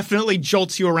definitely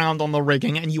jolts you around on the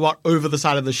rigging, and you are over the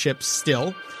side of the ship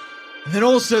still. And then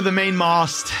also the main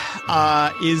mast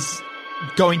is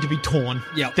going to be torn.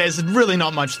 Yep. There's really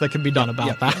not much that can be done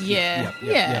about that. Yeah.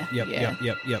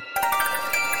 Yep.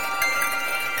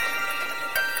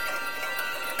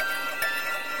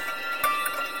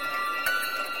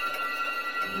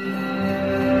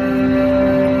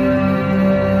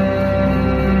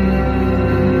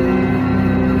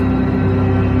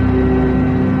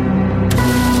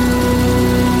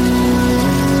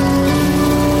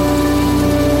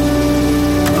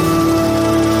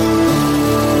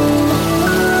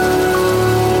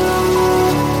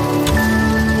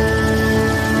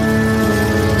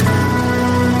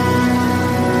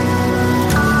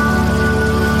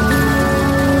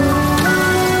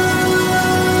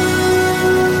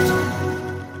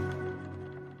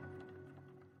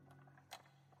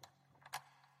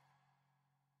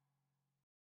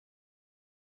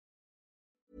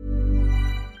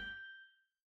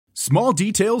 Small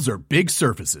details are big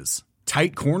surfaces.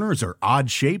 Tight corners are odd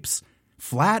shapes.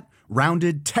 Flat,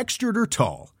 rounded, textured, or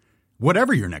tall.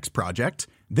 Whatever your next project,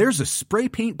 there's a spray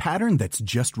paint pattern that's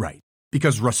just right.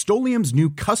 Because Rust-Oleum's new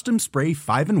Custom Spray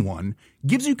 5-in-1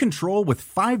 gives you control with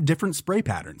 5 different spray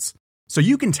patterns. So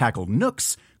you can tackle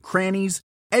nooks, crannies,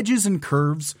 edges, and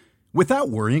curves without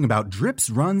worrying about drips,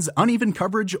 runs, uneven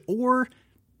coverage, or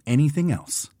anything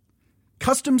else.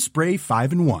 Custom Spray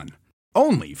 5-in-1.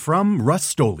 Only from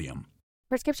Rust-Oleum.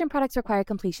 Prescription products require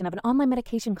completion of an online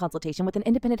medication consultation with an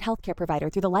independent healthcare provider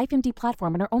through the LifeMD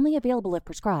platform and are only available if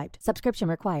prescribed. Subscription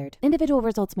required. Individual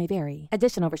results may vary.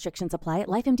 Additional restrictions apply at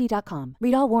lifemd.com.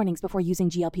 Read all warnings before using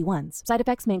GLP-1s. Side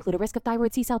effects may include a risk of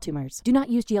thyroid C-cell tumors. Do not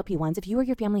use GLP-1s if you or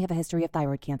your family have a history of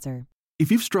thyroid cancer.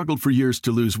 If you've struggled for years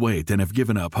to lose weight and have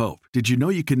given up hope, did you know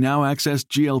you can now access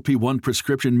GLP-1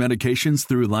 prescription medications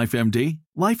through LifeMD?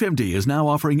 LifeMD is now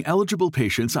offering eligible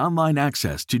patients online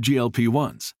access to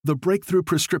GLP-1s, the breakthrough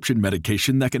prescription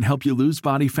medication that can help you lose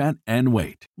body fat and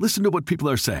weight. Listen to what people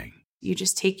are saying. You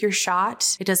just take your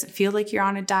shot. It doesn't feel like you're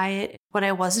on a diet. What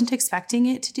I wasn't expecting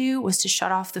it to do was to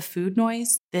shut off the food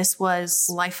noise. This was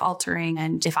life-altering,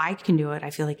 and if I can do it, I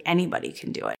feel like anybody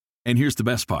can do it. And here's the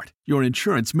best part. Your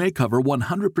insurance may cover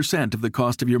 100% of the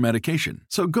cost of your medication.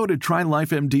 So go to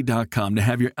TryLifeMD.com to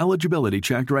have your eligibility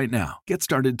checked right now. Get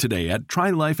started today at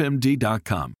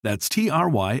TryLifeMD.com. That's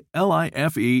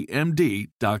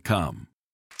TryLifeMD.com.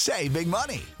 Save big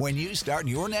money when you start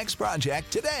your next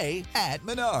project today at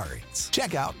Menards.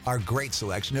 Check out our great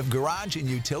selection of garage and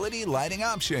utility lighting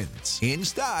options. In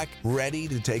stock, ready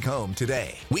to take home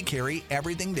today. We carry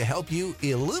everything to help you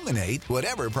illuminate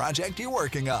whatever project you're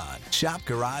working on. Shop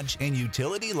garage and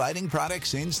utility lighting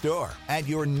products in store at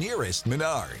your nearest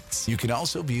Menards. You can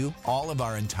also view all of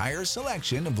our entire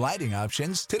selection of lighting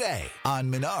options today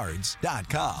on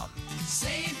Menards.com.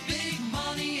 Save big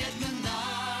money at Menards.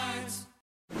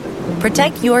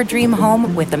 Protect your dream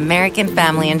home with American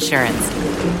Family Insurance.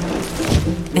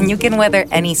 And you can weather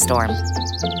any storm.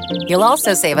 You'll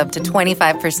also save up to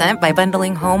 25% by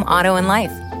bundling home, auto, and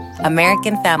life.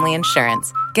 American Family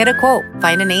Insurance. Get a quote.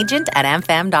 Find an agent at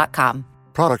amfam.com.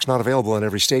 Products not available in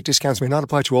every state. Discounts may not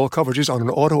apply to all coverages on an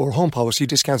auto or home policy.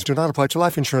 Discounts do not apply to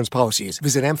life insurance policies.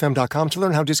 Visit amfam.com to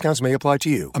learn how discounts may apply to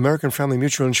you. American Family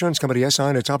Mutual Insurance Company, SI,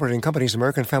 and its operating companies,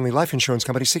 American Family Life Insurance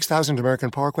Company, 6000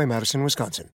 American Parkway, Madison,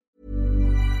 Wisconsin.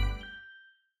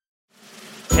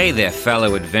 Hey there,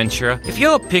 fellow adventurer. If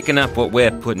you're picking up what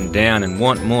we're putting down and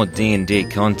want more D&D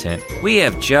content, we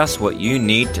have just what you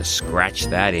need to scratch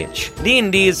that itch.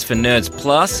 D&D is for Nerds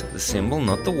Plus, the symbol,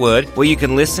 not the word, where you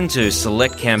can listen to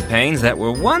select campaigns that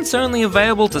were once only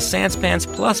available to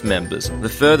Sanspants Plus members. The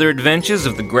further adventures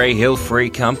of the Grey Hill Free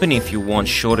Company if you want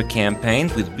shorter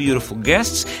campaigns with beautiful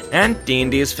guests, and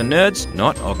D&D is for Nerds,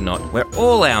 not Ognot, where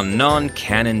all our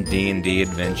non-canon D&D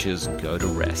adventures go to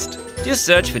rest. Just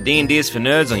search for D&D is for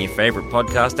Nerds on your favorite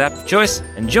podcast app of choice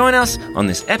and join us on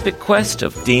this epic quest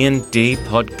of D&D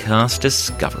podcast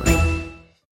discovery.